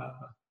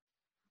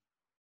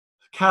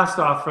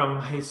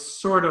a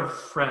sort of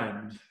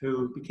friend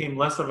who became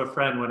less of a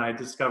friend when I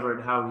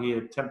discovered how he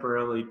had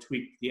temporarily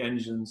tweaked the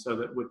engine so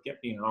that it would get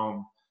me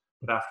home.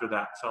 But after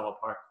that, fell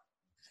apart.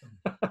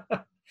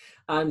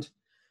 And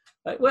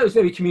well, it was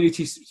very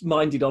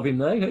community-minded of him,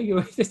 though.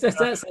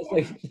 That's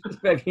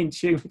very in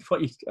tune with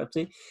what you're up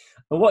to.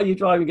 And what are you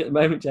driving at the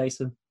moment,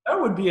 Jason?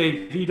 That would be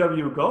a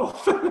VW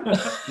Golf.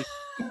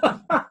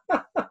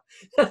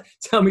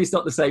 Tell me it's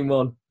not the same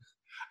one.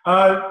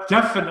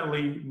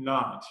 Definitely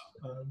not.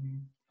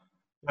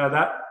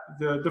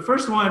 The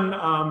first one.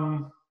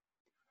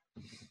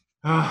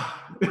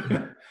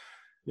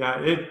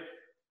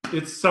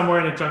 It's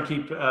somewhere in a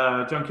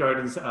junkyard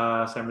in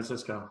San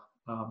Francisco.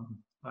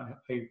 I'm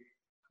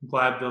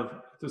glad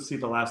to see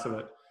the last of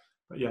it.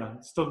 But yeah,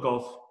 it's still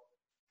Golf.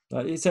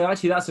 So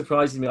actually that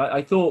surprises me.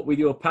 I thought with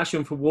your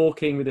passion for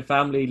walking with the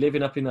family,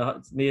 living up in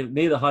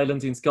near the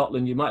Highlands in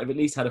Scotland, you might have at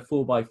least had a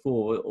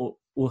 4x4,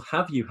 or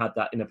have you had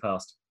that in the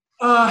past?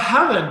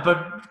 Haven't,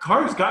 but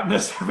cars gotten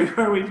us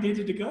everywhere we've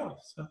needed to go.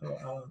 So,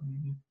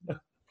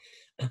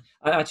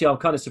 I'm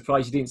kind of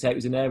surprised you didn't say it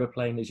was an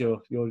aeroplane as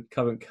your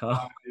current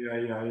car.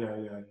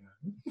 Yeah.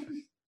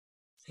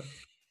 So.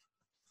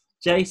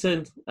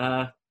 Jason,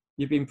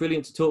 you've been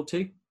brilliant to talk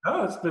to.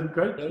 Oh, it's been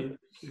great.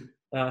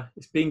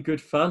 It's been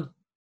good fun.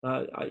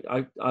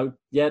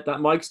 That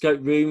microscope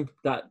room,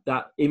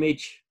 that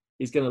image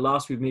is going to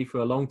last with me for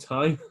a long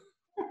time.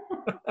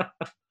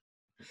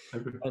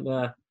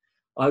 And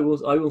I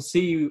will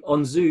see you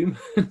on Zoom,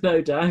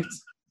 no doubt.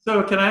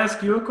 So, can I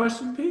ask you a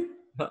question, Pete?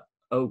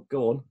 Oh,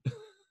 go on.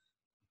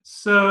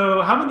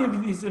 So, how many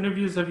of these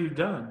interviews have you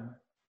done?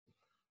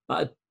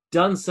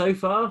 Done so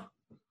far?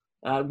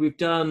 We've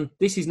done.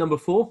 This is number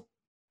 4.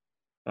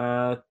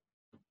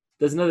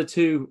 There's another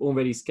 2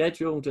 already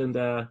scheduled, and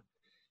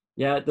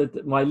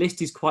my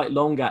list is quite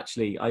long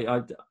actually.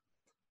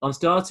 I'm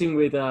starting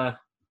with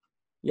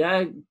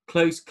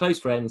close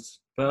friends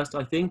first,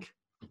 I think,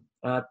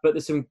 but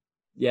there's some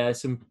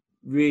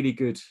really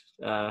good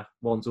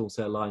ones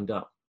also lined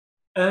up.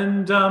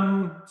 And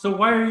so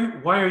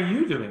why are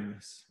you doing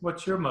this?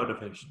 What's your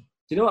motivation?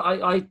 Do you know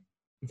what I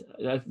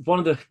one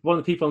of the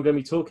people I'm going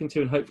to be talking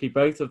to, and hopefully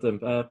both of them,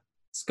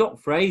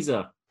 Scott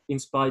Fraser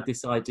inspired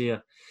this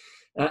idea.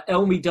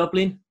 Elmi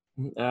Dublin.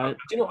 Do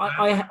you know,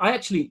 I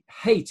actually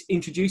hate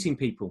introducing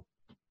people,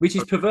 which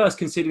is perverse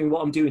considering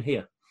what I'm doing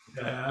here.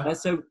 Yeah.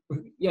 So,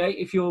 yeah,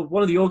 if you're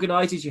one of the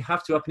organisers, you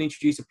have to up and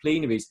introduce a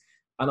plenaries.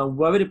 And I'm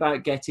worried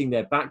about getting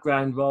their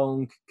background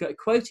wrong,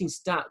 quoting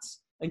stats,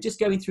 and just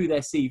going through their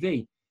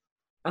CV.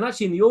 And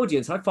actually, in the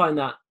audience, I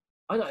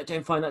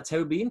don't find that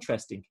terribly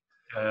interesting.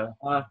 Yeah.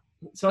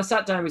 So I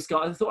sat down with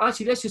Scott and I thought,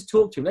 actually, let's just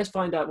talk to him. Let's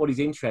find out what his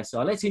interests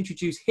are. Let's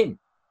introduce him,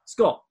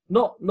 Scott,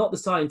 not the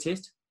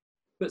scientist,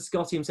 but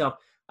Scott himself.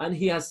 And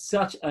he has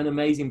such an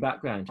amazing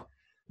background.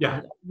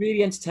 Yeah.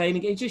 Really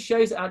entertaining. It just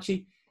shows that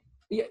actually,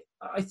 yeah,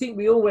 I think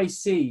we always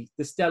see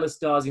the stellar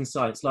stars in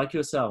science, like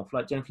yourself,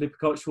 like Jennifer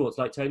Lippincott-Schwartz,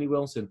 like Tony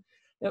Wilson.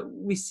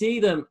 We see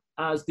them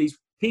as these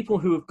people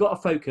who have got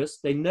a focus,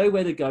 they know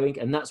where they're going,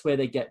 and that's where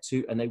they get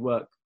to, and they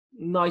work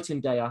night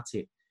and day at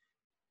it.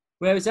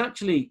 Whereas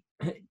actually,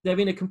 they're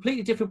in a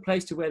completely different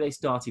place to where they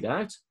started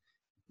out.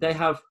 They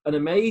have an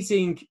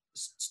amazing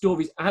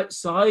stories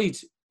outside.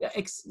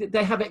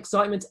 They have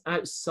excitement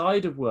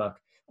outside of work,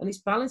 and it's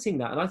balancing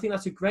that. And I think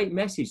that's a great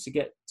message to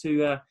get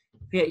to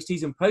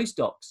PhDs and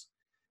postdocs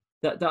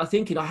that are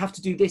thinking, I have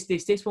to do this.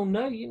 Well,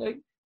 no, you know,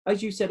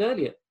 as you said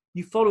earlier,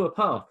 you follow a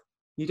path.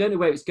 You don't know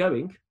where it's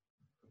going,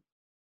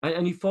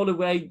 and you follow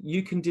where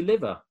you can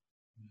deliver.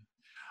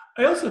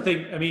 I also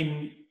think, I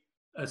mean,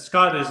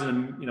 Scott is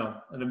an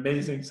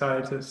amazing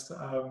scientist.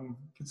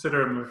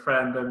 Consider him a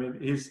friend. I mean,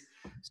 he's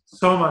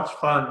so much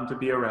fun to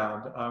be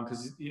around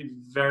because he's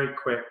very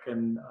quick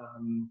and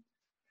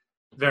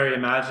very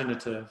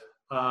imaginative.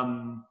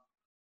 And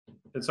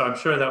so I'm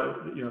sure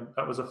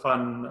that was a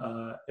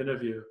fun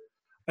interview.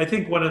 I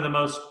think one of the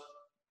most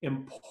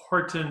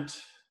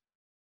important,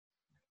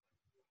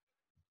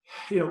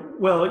 I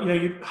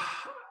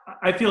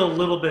feel a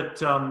little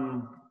bit, I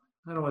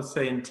don't want to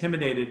say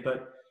intimidated,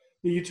 but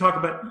you talk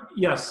about,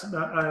 yes,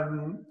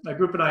 my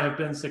group and I have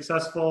been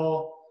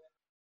successful.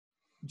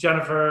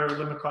 Jennifer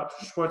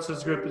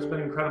Lippincott-Schwartz's group has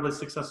been incredibly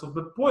successful,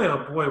 but boy,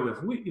 oh boy,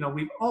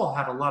 we've all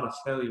had a lot of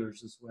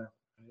failures as well.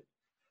 Right?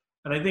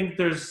 And I think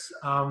there's,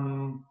 I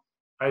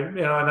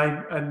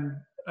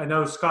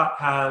know Scott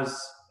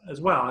has as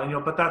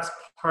well, but that's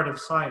part of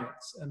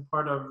science and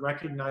part of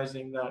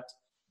recognizing that,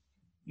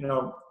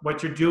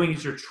 what you're doing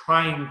is you're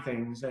trying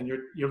things and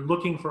you're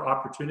looking for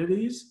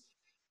opportunities.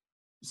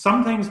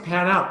 Some things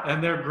pan out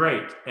and they're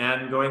great.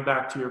 And going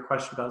back to your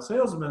question about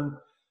salesmen,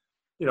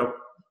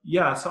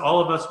 yes,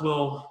 all of us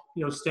will,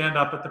 stand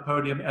up at the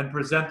podium and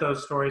present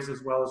those stories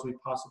as well as we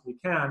possibly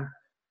can.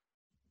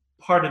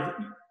 Part of,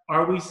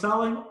 are we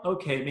selling?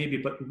 Okay, maybe,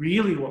 but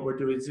really what we're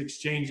doing is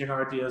exchanging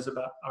our ideas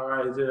about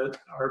our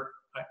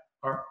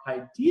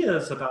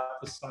ideas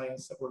about the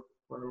science that we're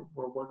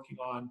working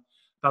on,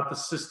 about the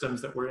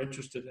systems that we're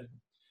interested in.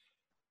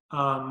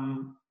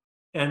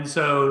 And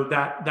so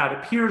that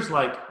appears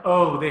like,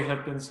 oh, they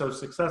have been so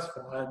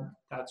successful, and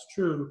that's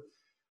true.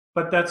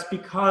 But that's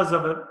because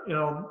of it,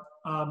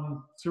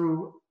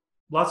 through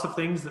lots of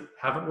things that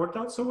haven't worked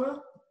out so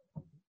well.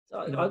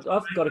 I've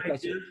got a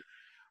question.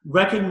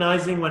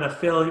 Recognizing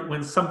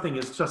when something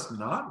is just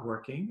not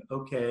working,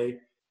 okay,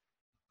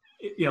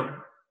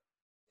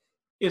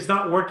 it's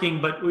not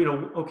working, but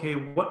okay,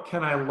 what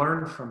can I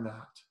learn from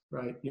that,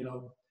 right?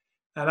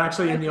 And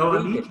actually in the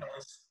OME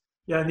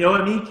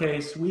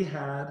case, we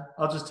had,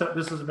 I'll just tell,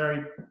 this is a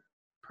very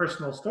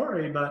personal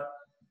story, but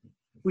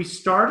we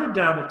started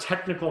down a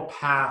technical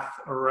path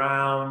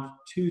around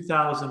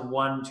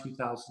 2001,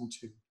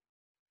 2002.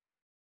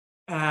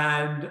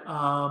 And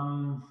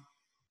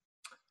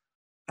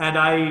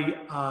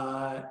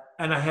I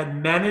had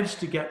managed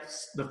to get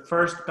the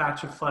first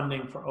batch of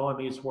funding for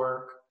OME's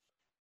work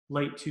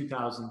late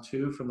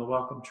 2002 from the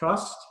Wellcome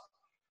Trust.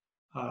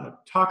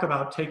 Talk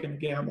about taking a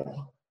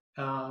gamble.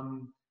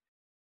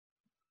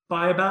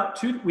 By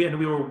about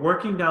we were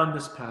working down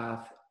this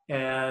path,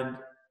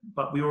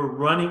 but we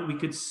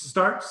could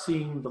start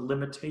seeing the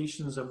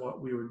limitations of what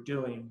we were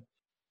doing.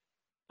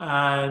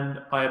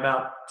 And by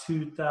about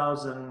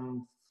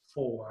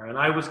 2004, and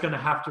I was going to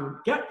have to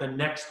get the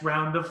next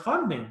round of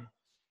funding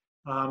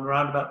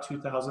around about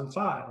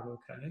 2005,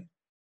 okay?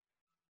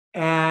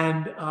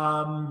 And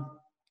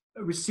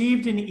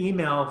received an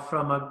email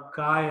from a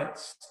guy at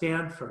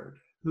Stanford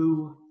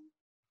who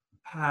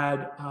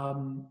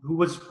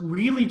was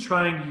really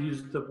trying to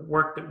use the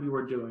work that we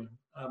were doing.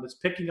 Was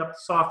picking up the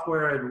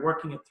software and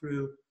working it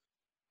through.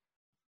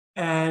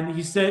 And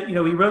he said, he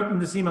wrote in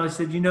this email, he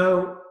said,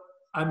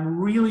 I'm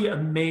really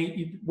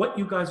amazed. What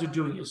you guys are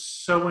doing is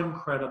so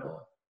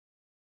incredible.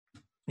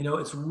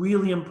 It's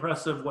really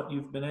impressive what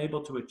you've been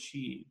able to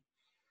achieve.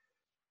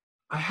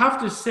 I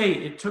have to say,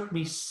 it took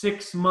me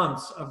 6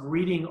 months of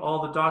reading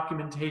all the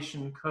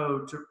documentation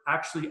code to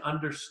actually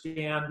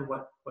understand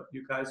what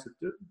you guys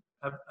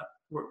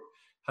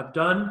have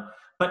done.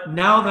 But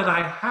now that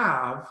I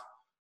have,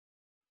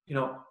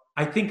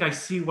 I think I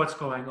see what's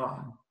going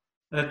on.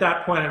 And at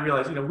that point, I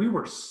realized, we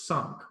were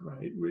sunk,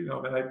 right?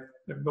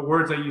 And the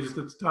words I used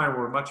at the time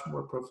were much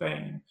more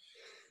profane,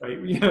 right?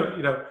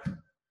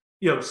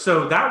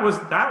 So that was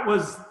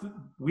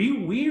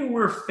we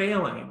were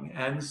failing,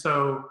 and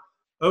so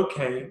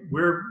okay,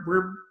 we're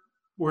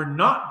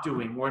not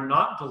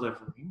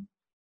delivering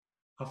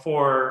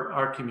for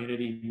our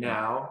community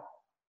now,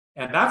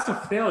 and that's a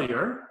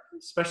failure,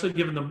 especially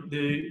given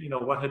the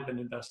what had been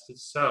invested.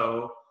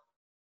 So,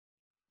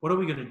 what are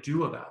we going to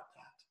do about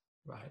that,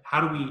 right?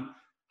 How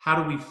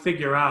do we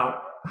figure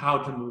out how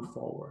to move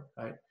forward,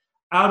 right?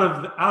 Out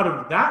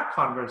of that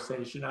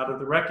conversation, out of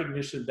the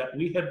recognition that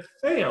we had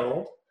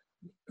failed,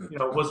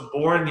 was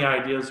born the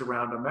ideas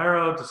around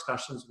Amero,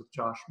 discussions with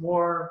Josh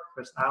Moore,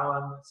 Chris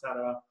Allen,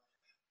 etc.,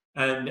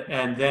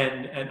 and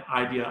then an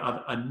idea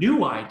of a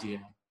new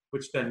idea,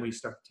 which then we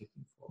start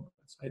taking forward.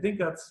 So I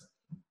think I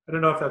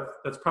don't know if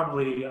that's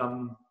probably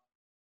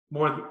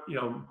more,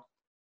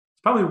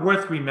 it's probably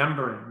worth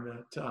remembering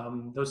that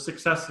those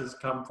successes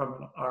come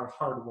from our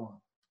hard won.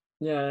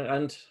 Yeah,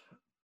 and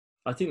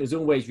I think there's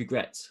always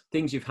regrets,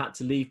 things you've had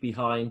to leave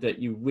behind that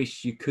you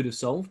wish you could have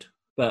solved,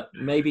 but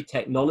maybe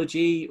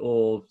technology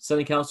or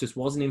something else just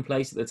wasn't in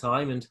place at the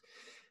time, and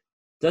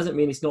doesn't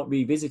mean it's not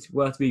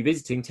worth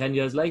revisiting 10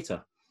 years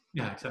later.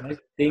 Yeah, exactly.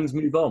 Things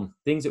move on.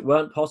 Things that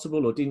weren't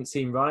possible or didn't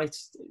seem right,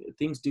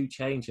 things do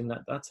change, and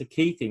that's a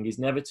key thing, is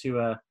never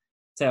to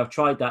say, I've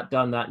tried that,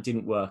 done that,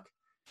 didn't work.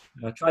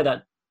 I tried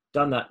that,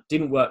 done that,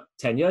 didn't work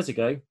 10 years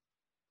ago,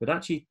 but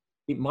actually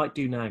it might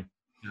do now.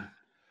 Yeah.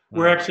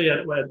 We're actually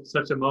at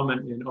such a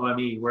moment in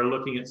OME. We're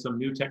looking at some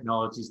new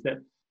technologies that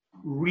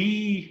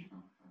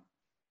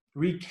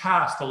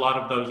recast a lot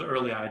of those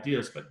early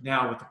ideas, but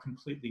now with a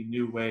completely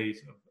new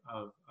ways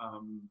of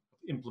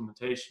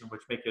implementation,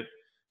 which make it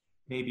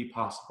maybe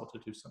possible to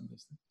do some of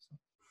these things. So,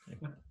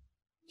 yeah.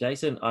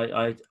 Jason,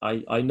 I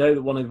know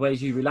that one of the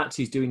ways you relax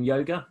is doing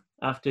yoga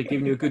after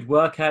giving you a good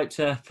workout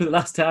for the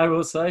last hour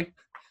or so.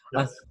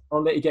 Yes.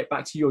 I'll let you get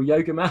back to your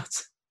yoga mat.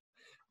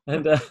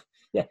 And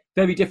yeah,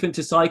 very different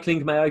to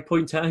cycling, may I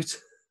point out?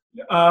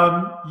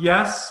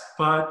 Yes,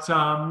 but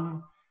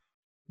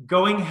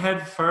going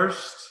head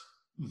first,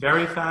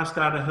 very fast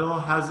down a hill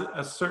has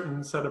a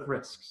certain set of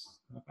risks.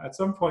 At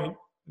some point,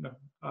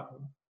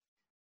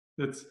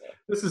 this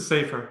is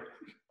safer.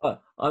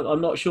 I'm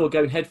not sure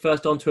going head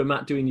first onto a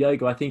mat doing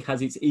yoga, I think,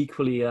 has its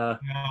equal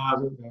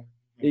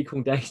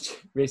danger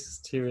risks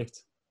to it.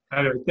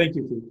 Anyway, thank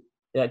you, Pete.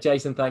 Yeah,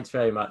 Jason, thanks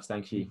very much.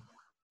 Thank you.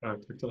 All right,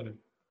 talk to you later.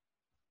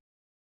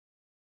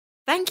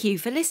 Thank you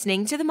for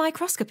listening to The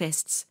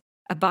Microscopists,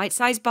 a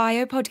bite-sized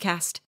bio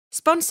podcast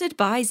sponsored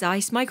by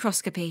Zeiss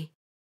Microscopy.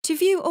 To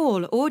view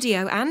all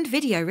audio and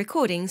video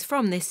recordings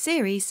from this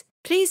series,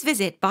 please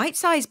visit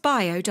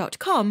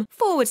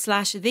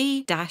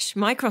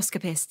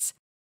bitesizebio.com/the-microscopists.